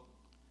refused. Look,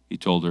 he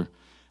told her,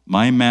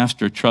 my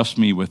master trusts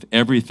me with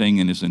everything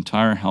in his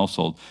entire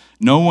household.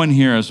 No one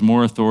here has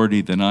more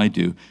authority than I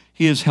do.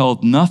 He has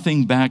held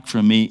nothing back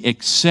from me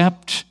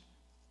except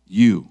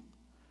you,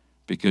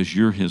 because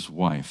you're his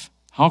wife.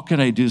 How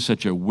could I do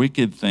such a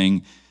wicked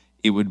thing?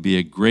 It would be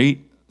a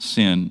great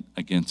sin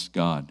against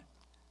God.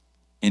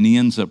 And he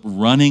ends up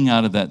running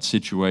out of that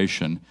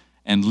situation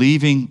and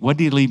leaving. What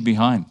did he leave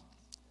behind?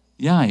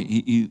 Yeah,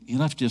 he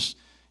left his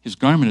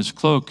garment, his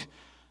cloak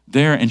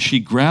there, and she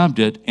grabbed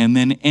it and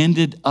then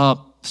ended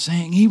up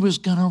saying he was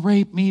going to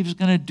rape me, he was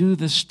going to do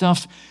this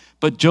stuff.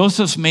 But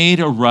Joseph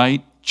made a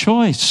right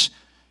choice.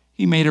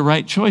 He made a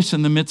right choice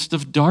in the midst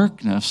of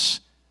darkness,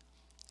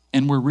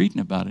 and we're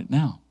reading about it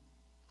now.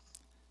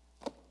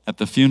 At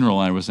the funeral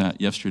I was at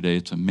yesterday,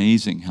 it's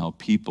amazing how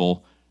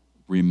people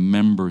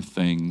remember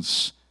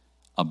things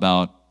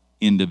about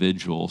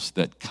individuals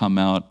that come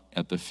out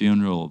at the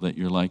funeral that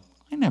you're like,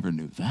 I never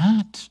knew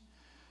that.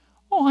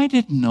 Oh, I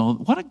didn't know.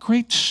 What a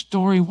great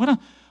story.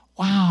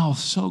 Wow,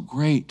 so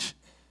great.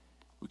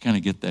 We kind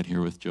of get that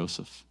here with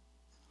Joseph.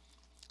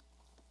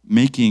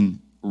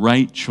 Making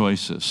right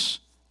choices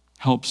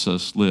helps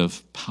us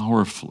live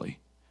powerfully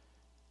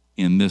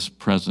in this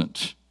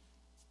present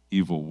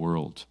evil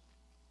world.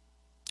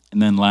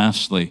 And then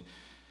lastly,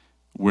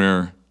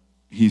 where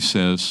he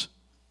says,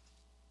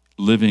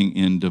 living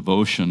in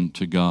devotion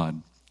to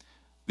God.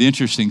 The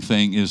interesting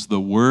thing is the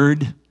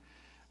word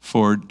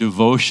for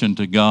devotion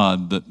to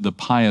God, the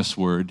pious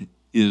word,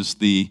 is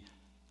the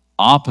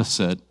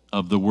opposite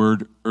of the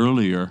word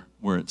earlier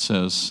where it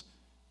says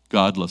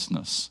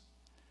godlessness.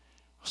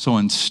 So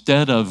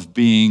instead of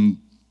being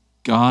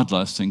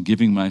godless and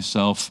giving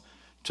myself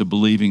to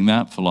believing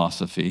that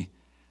philosophy,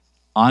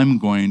 I'm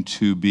going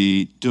to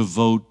be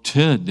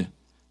devoted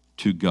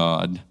to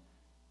God,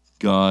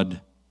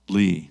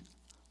 godly.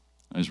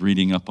 I was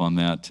reading up on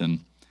that,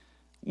 and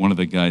one of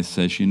the guys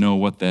says, you know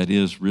what that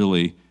is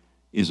really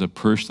is a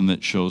person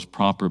that shows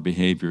proper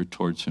behavior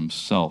towards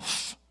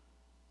himself,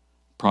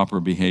 proper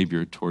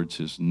behavior towards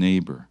his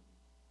neighbor,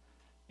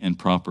 and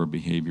proper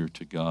behavior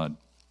to God.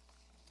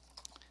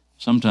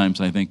 Sometimes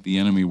I think the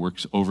enemy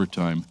works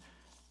overtime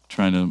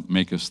trying to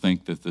make us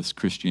think that this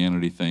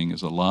Christianity thing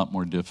is a lot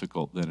more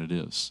difficult than it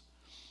is.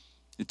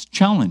 It's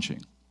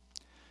challenging,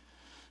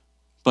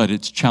 but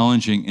it's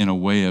challenging in a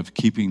way of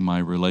keeping my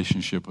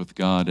relationship with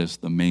God as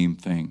the main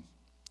thing,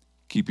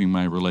 keeping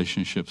my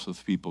relationships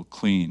with people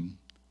clean,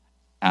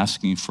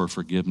 asking for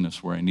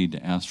forgiveness where I need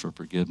to ask for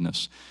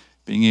forgiveness,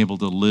 being able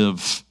to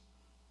live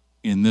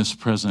in this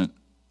present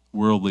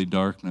worldly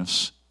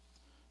darkness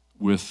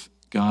with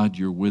God,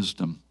 your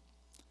wisdom,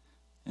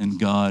 and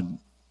God,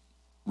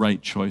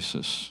 right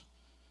choices,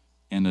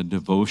 and a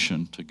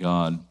devotion to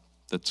God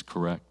that's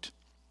correct.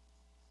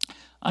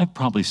 I've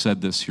probably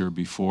said this here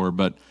before,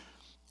 but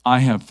I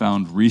have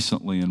found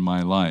recently in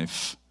my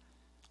life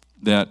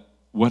that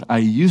what I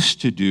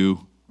used to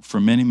do for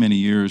many, many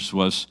years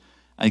was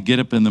I'd get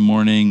up in the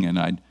morning and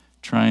I'd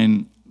try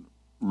and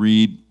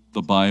read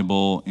the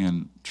Bible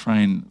and try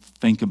and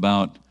think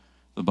about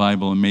the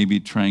Bible and maybe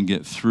try and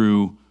get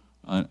through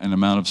an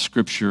amount of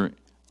scripture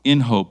in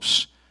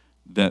hopes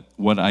that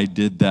what I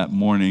did that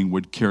morning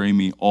would carry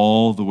me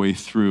all the way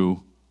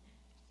through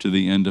to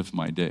the end of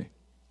my day.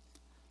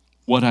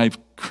 What I've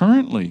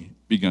currently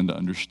begun to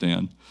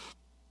understand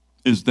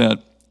is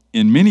that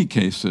in many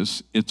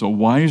cases, it's a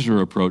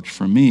wiser approach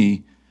for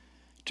me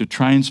to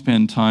try and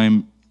spend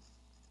time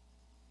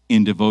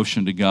in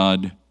devotion to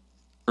God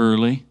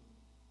early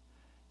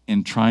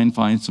and try and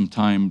find some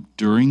time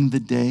during the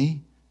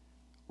day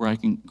where I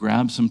can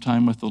grab some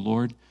time with the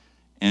Lord,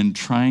 and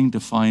trying to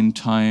find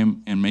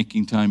time and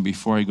making time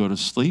before I go to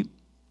sleep.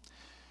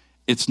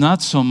 It's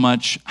not so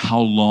much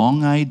how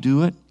long I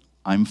do it,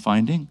 I'm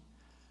finding,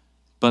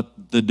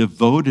 but the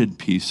devoted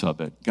piece of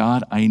it.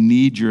 God, I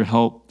need your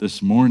help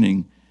this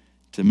morning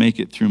to make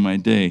it through my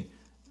day,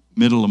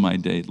 middle of my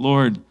day.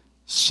 Lord,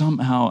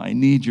 somehow I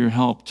need your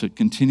help to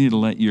continue to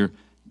let your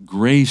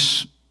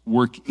grace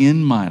work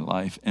in my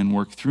life and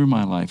work through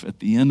my life at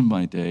the end of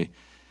my day.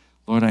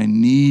 Lord, I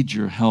need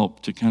your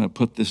help to kind of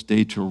put this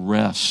day to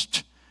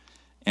rest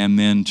and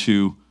then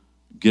to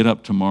get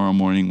up tomorrow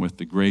morning with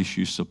the grace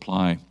you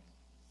supply.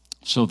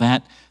 So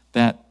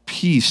that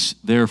piece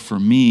there for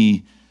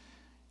me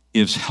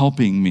is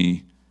helping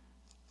me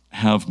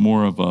have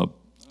more of a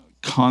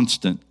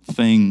constant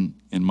thing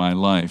in my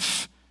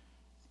life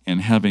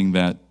and having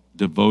that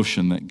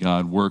devotion that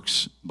God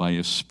works by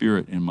his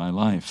Spirit in my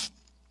life.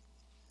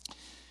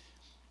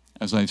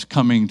 As I was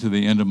coming to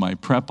the end of my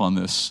prep on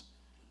this,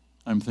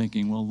 I'm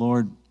thinking, well,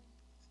 Lord,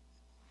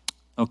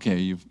 okay,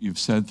 you've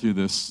said through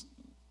this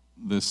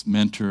this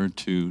mentor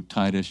to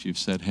Titus, you've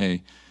said,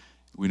 hey,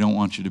 we don't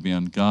want you to be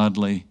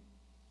ungodly.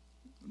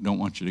 We don't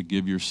want you to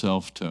give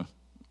yourself to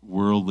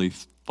worldly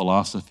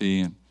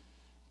philosophy and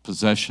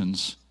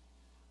possessions.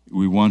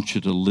 We want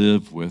you to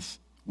live with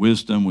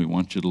wisdom. We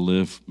want you to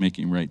live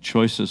making right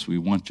choices. We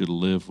want you to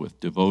live with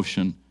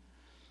devotion.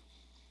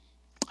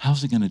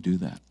 How's he going to do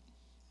that?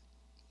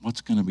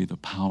 What's going to be the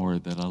power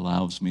that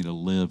allows me to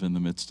live in the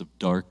midst of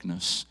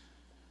darkness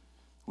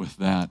with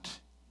that?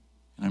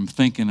 And I'm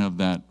thinking of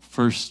that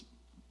first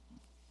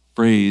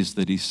phrase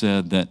that he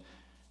said, that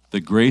the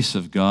grace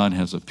of God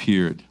has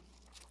appeared.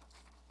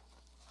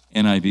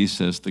 NIV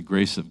says the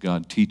grace of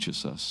God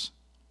teaches us.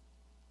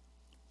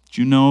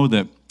 Do you know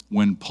that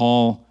when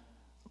Paul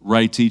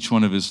writes each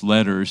one of his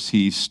letters,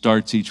 he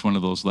starts each one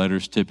of those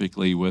letters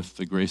typically with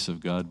the grace of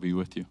God be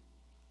with you?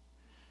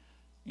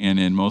 And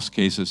in most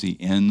cases, he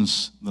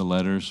ends the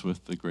letters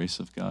with the grace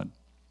of God.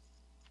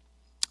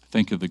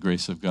 Think of the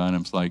grace of God,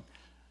 and it's like,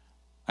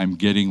 I'm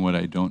getting what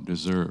I don't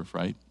deserve,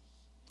 right?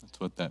 That's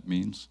what that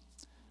means.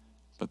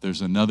 But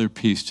there's another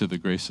piece to the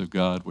grace of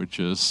God which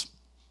is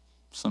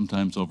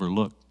sometimes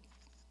overlooked.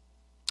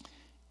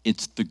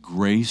 It's the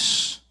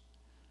grace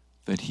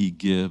that he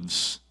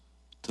gives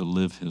to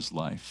live his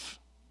life.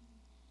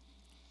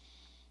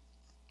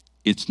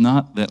 It's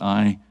not that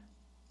I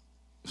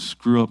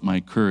screw up my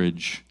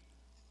courage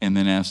and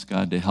then ask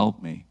God to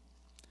help me.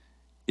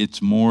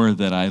 It's more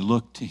that I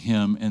look to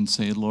him and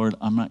say, Lord,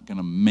 I'm not going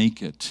to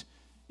make it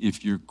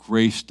if your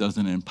grace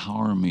doesn't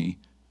empower me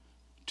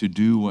to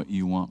do what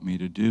you want me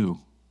to do.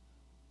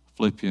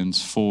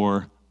 Philippians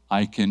 4,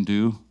 I can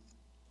do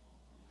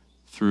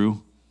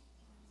through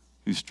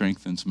who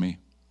strengthens me.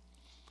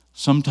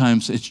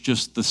 Sometimes it's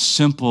just the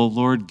simple,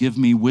 Lord, give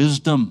me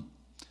wisdom.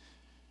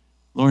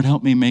 Lord,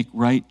 help me make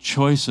right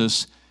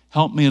choices.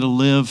 Help me to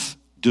live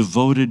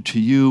devoted to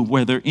you.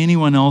 Whether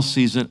anyone else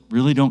sees it,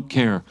 really don't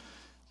care.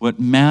 What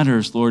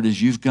matters, Lord,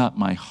 is you've got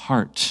my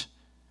heart.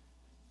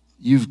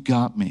 You've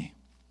got me.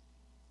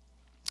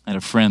 I had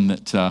a friend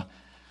that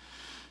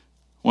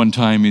one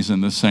time he's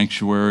in the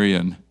sanctuary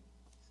and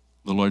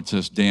the Lord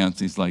says, dance.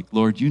 He's like,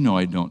 Lord, you know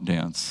I don't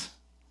dance.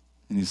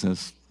 And he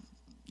says,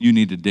 you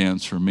need to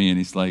dance for me. And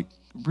he's like,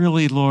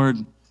 really, Lord?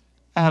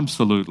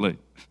 Absolutely.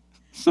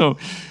 So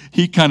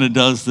he kind of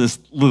does this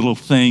little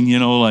thing,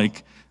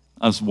 like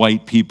us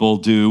white people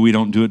do. We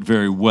don't do it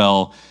very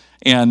well.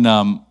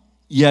 And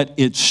yet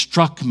it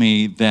struck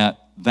me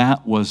that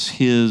that was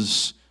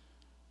his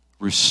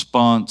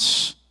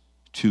response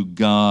to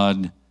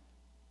God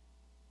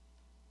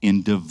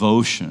in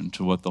devotion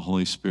to what the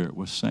Holy Spirit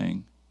was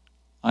saying.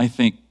 I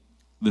think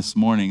this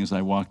morning as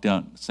I walked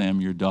out,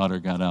 Sam, your daughter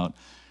got out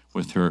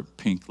with her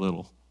pink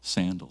little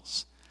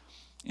sandals.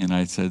 And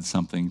I said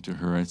something to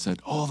her. I said,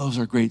 oh, those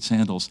are great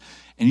sandals.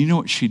 And you know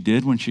what she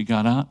did when she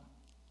got out?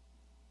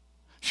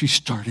 She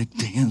started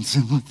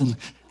dancing with them,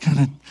 kind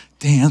of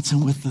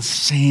dancing with the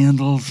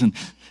sandals, and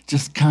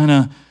just kind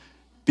of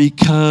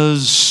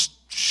because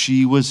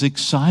she was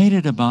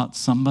excited about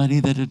somebody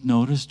that had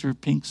noticed her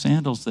pink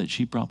sandals that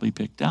she probably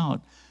picked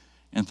out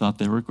and thought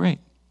they were great.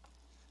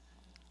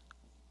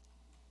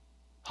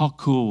 How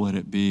cool would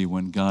it be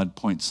when God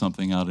points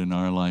something out in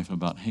our life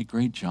about, hey,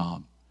 great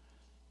job,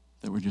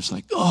 that we're just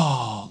like,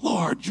 oh,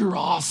 Lord, you're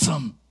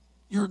awesome.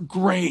 You're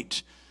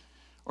great.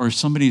 Or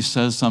somebody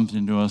says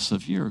something to us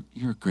of, you're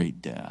a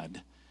great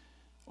dad.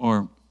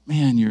 Or,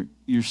 man,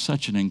 you're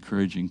such an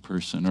encouraging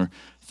person. Or,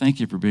 thank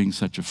you for being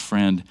such a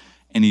friend.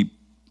 And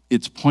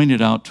it's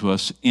pointed out to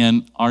us,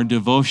 and our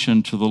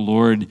devotion to the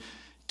Lord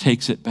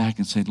takes it back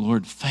and says,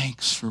 Lord,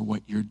 thanks for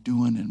what you're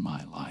doing in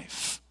my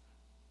life.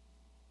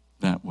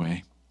 That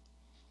way.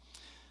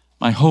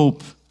 My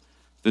hope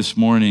this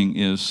morning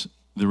is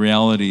the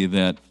reality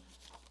that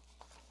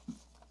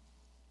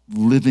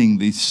living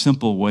these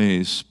simple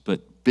ways,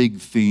 but big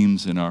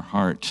themes in our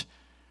heart,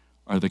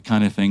 are the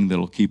kind of thing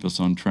that'll keep us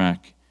on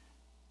track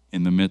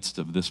in the midst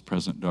of this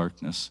present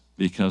darkness.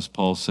 Because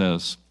Paul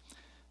says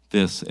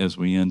this as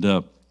we end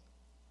up,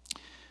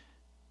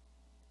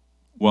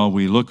 while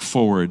we look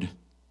forward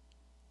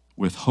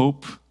with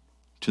hope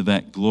to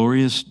that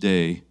glorious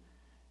day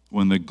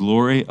when the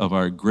glory of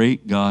our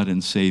great God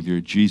and Savior,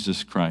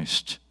 Jesus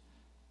Christ,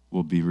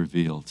 will be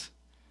revealed.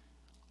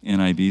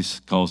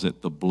 NIV calls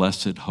it the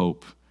blessed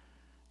hope.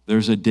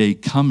 There's a day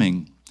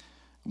coming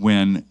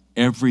when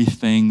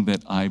everything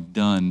that I've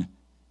done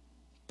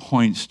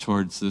points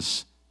towards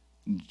this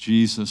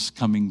Jesus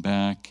coming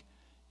back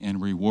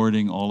and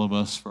rewarding all of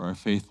us for our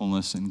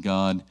faithfulness in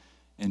God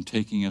and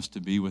taking us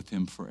to be with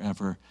him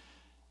forever,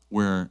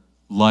 where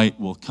light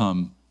will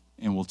come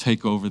and will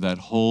take over that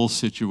whole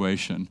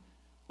situation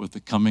with the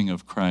coming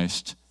of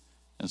Christ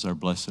as our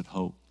blessed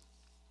hope.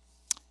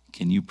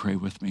 Can you pray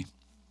with me?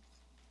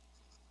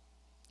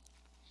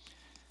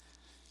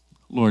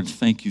 Lord,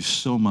 thank you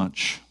so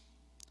much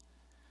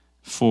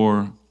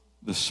for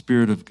the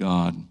Spirit of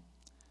God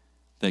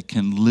that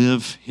can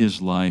live his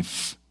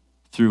life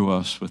through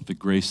us with the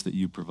grace that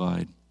you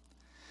provide.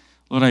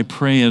 Lord, I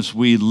pray as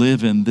we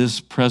live in this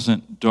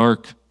present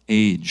dark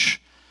age,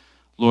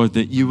 Lord,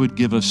 that you would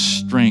give us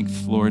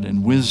strength, Lord,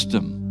 and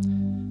wisdom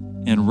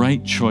and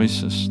right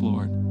choices,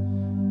 Lord,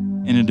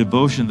 in a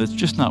devotion that's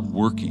just not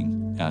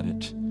working at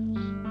it,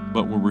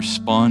 but we're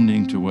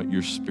responding to what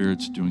your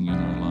Spirit's doing in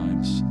our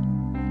lives.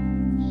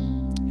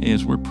 Hey,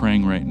 as we're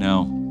praying right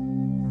now,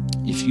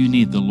 if you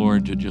need the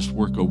Lord to just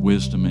work a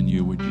wisdom in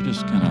you, would you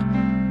just kind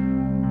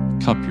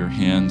of cup your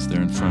hands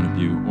there in front of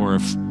you? Or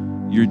if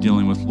you're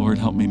dealing with, Lord,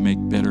 help me make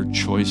better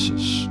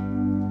choices.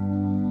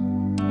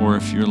 Or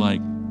if you're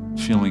like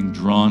feeling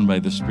drawn by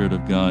the Spirit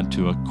of God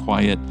to a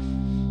quiet,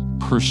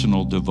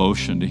 personal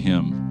devotion to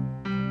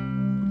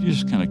Him, would you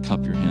just kind of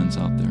cup your hands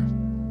out there?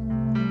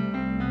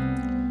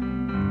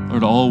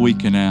 Lord, all we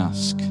can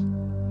ask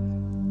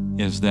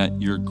is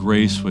that your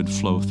grace would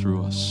flow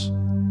through us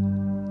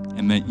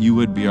and that you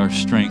would be our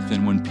strength.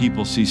 And when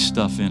people see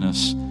stuff in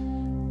us,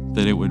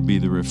 that it would be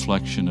the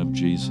reflection of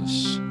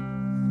Jesus.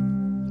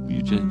 Will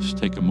you just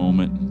take a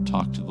moment and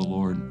talk to the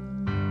Lord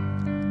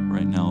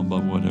right now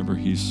about whatever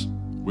He's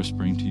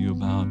whispering to you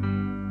about?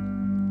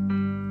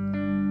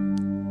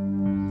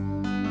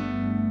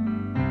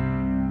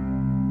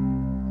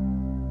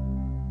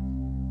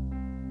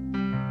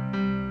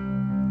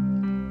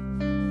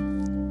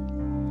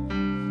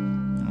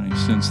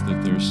 Sense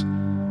that there's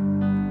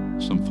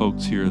some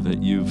folks here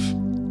that you've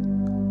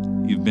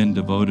been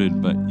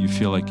devoted, but you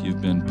feel like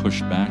you've been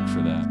pushed back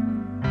for that.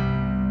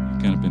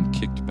 You've kind of been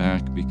kicked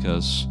back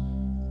because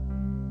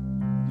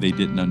they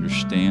didn't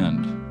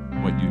understand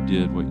what you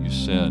did, what you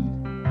said,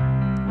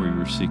 or you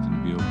were seeking to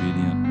be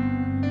obedient.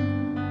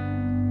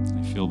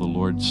 I feel the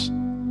Lord's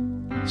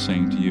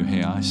saying to you,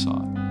 hey, I saw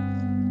it.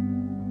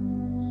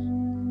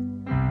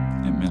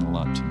 It meant a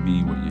lot to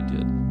me what you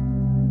did.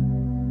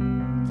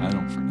 I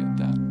don't forget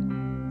that.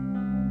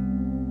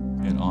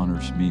 It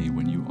honors me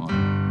when you honor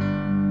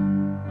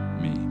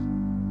me.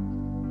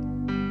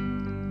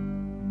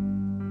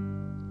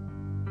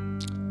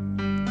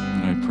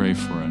 And I pray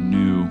for a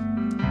new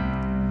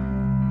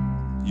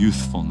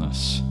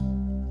youthfulness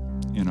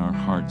in our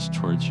hearts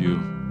towards you,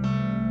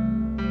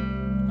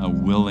 a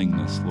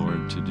willingness,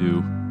 Lord, to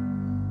do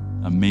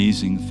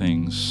amazing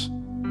things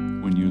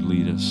when you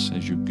lead us,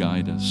 as you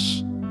guide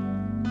us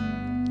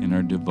in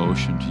our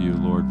devotion to you,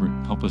 Lord.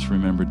 Help us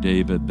remember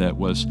David, that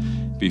was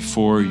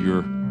before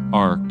your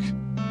ark,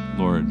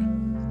 Lord,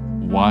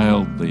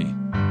 wildly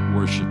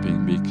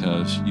worshiping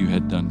because you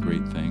had done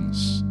great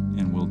things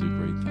and will do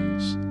great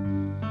things.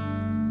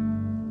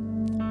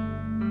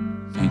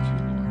 Thank you,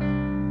 Lord.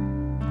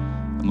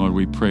 And Lord,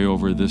 we pray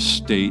over this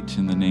state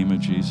in the name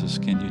of Jesus.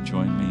 Can you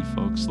join me,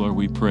 folks? Lord,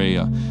 we pray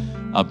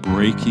a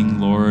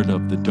breaking, Lord,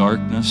 of the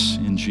darkness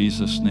in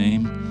Jesus'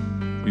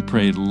 name. We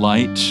pray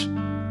light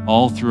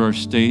all through our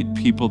state,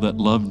 people that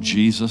love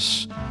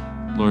Jesus,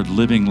 Lord,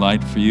 living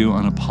light for you,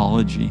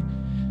 unapology.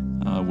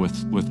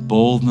 With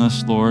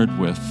boldness, Lord,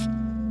 with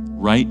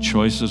right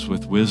choices,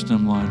 with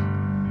wisdom, Lord.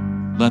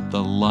 Let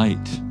the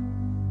light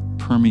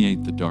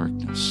permeate the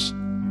darkness.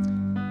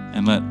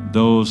 And let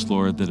those,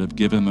 Lord, that have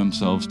given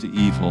themselves to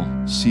evil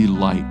see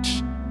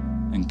light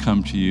and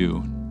come to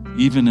you.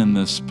 Even in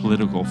this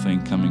political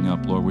thing coming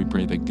up, Lord, we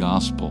pray the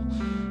gospel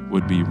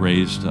would be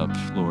raised up,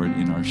 Lord,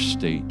 in our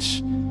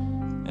state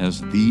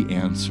as the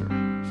answer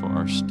for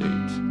our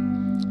state.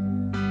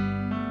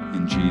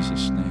 In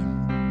Jesus' name.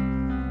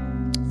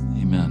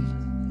 Amen.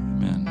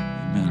 Amen.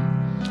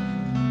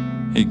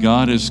 Amen. Hey,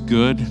 God is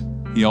good.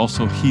 He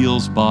also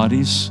heals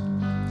bodies.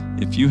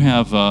 If you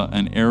have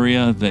an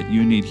area that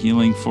you need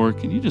healing for,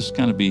 can you just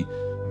kind of be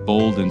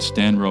bold and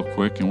stand real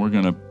quick? And we're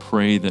going to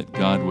pray that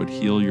God would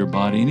heal your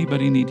body.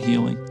 Anybody need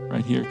healing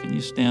right here? Can you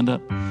stand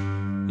up?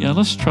 Yeah,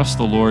 let's trust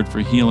the Lord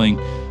for healing.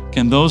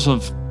 Can those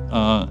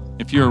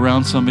if you're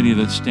around somebody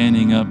that's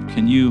standing up,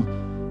 can you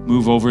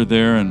move over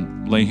there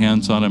and lay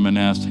hands on them and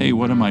ask, hey,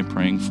 what am I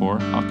praying for?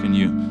 How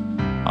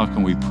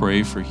can we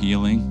pray for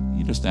healing?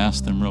 You just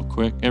ask them real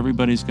quick.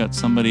 Everybody's got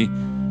somebody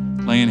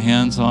laying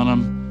hands on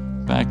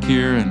them back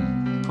here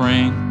and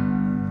praying.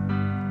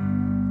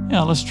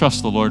 Yeah, let's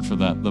trust the Lord for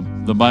that.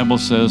 The Bible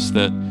says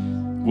that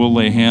we'll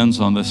lay hands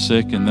on the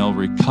sick and they'll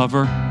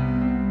recover.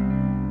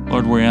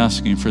 Lord, we're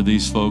asking for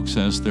these folks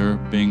as they're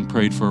being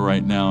prayed for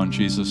right now in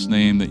Jesus'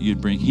 name, that you'd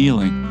bring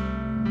healing.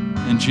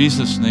 In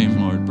Jesus' name,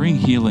 Lord, bring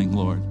healing,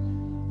 Lord.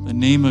 In the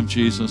name of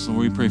Jesus, Lord,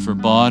 we pray for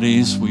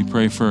bodies. We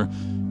pray for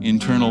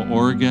internal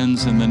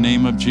organs in the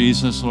name of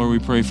Jesus. Lord, we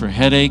pray for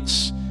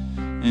headaches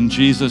in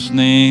Jesus'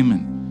 name,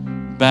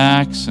 and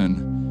backs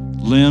and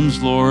limbs,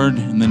 Lord,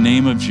 in the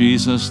name of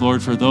Jesus.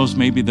 Lord, for those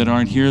maybe that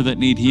aren't here that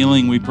need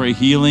healing, we pray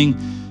healing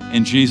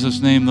in Jesus'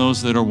 name.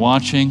 Those that are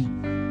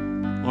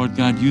watching, Lord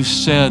God, you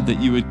said that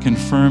you would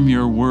confirm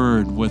your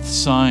word with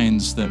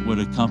signs that would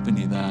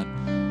accompany that.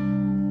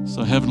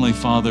 So Heavenly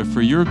Father,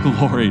 for your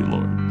glory,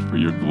 Lord, for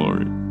your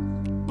glory,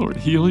 Lord,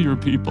 heal your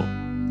people.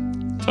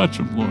 Touch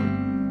them,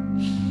 Lord.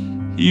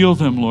 Heal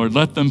them, Lord.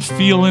 Let them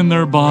feel in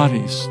their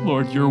bodies,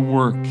 Lord, your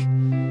work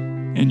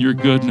and your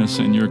goodness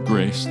and your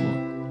grace,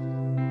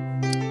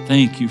 Lord.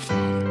 Thank you,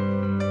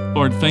 Father.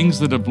 Lord, things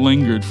that have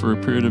lingered for a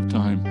period of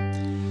time,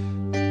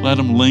 let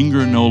them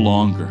linger no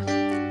longer.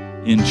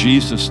 In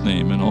Jesus'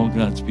 name, and all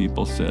God's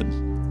people said,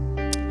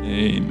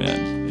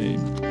 amen.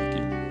 Amen.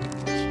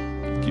 Thank you.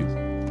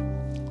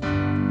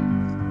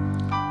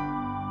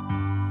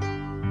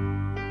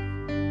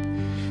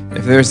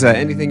 If there's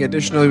anything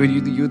additional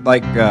you'd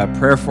like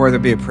prayer for,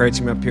 there'll be a prayer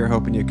team up here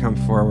hoping you come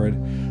forward.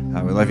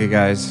 We love you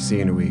guys. See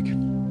you in a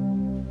week.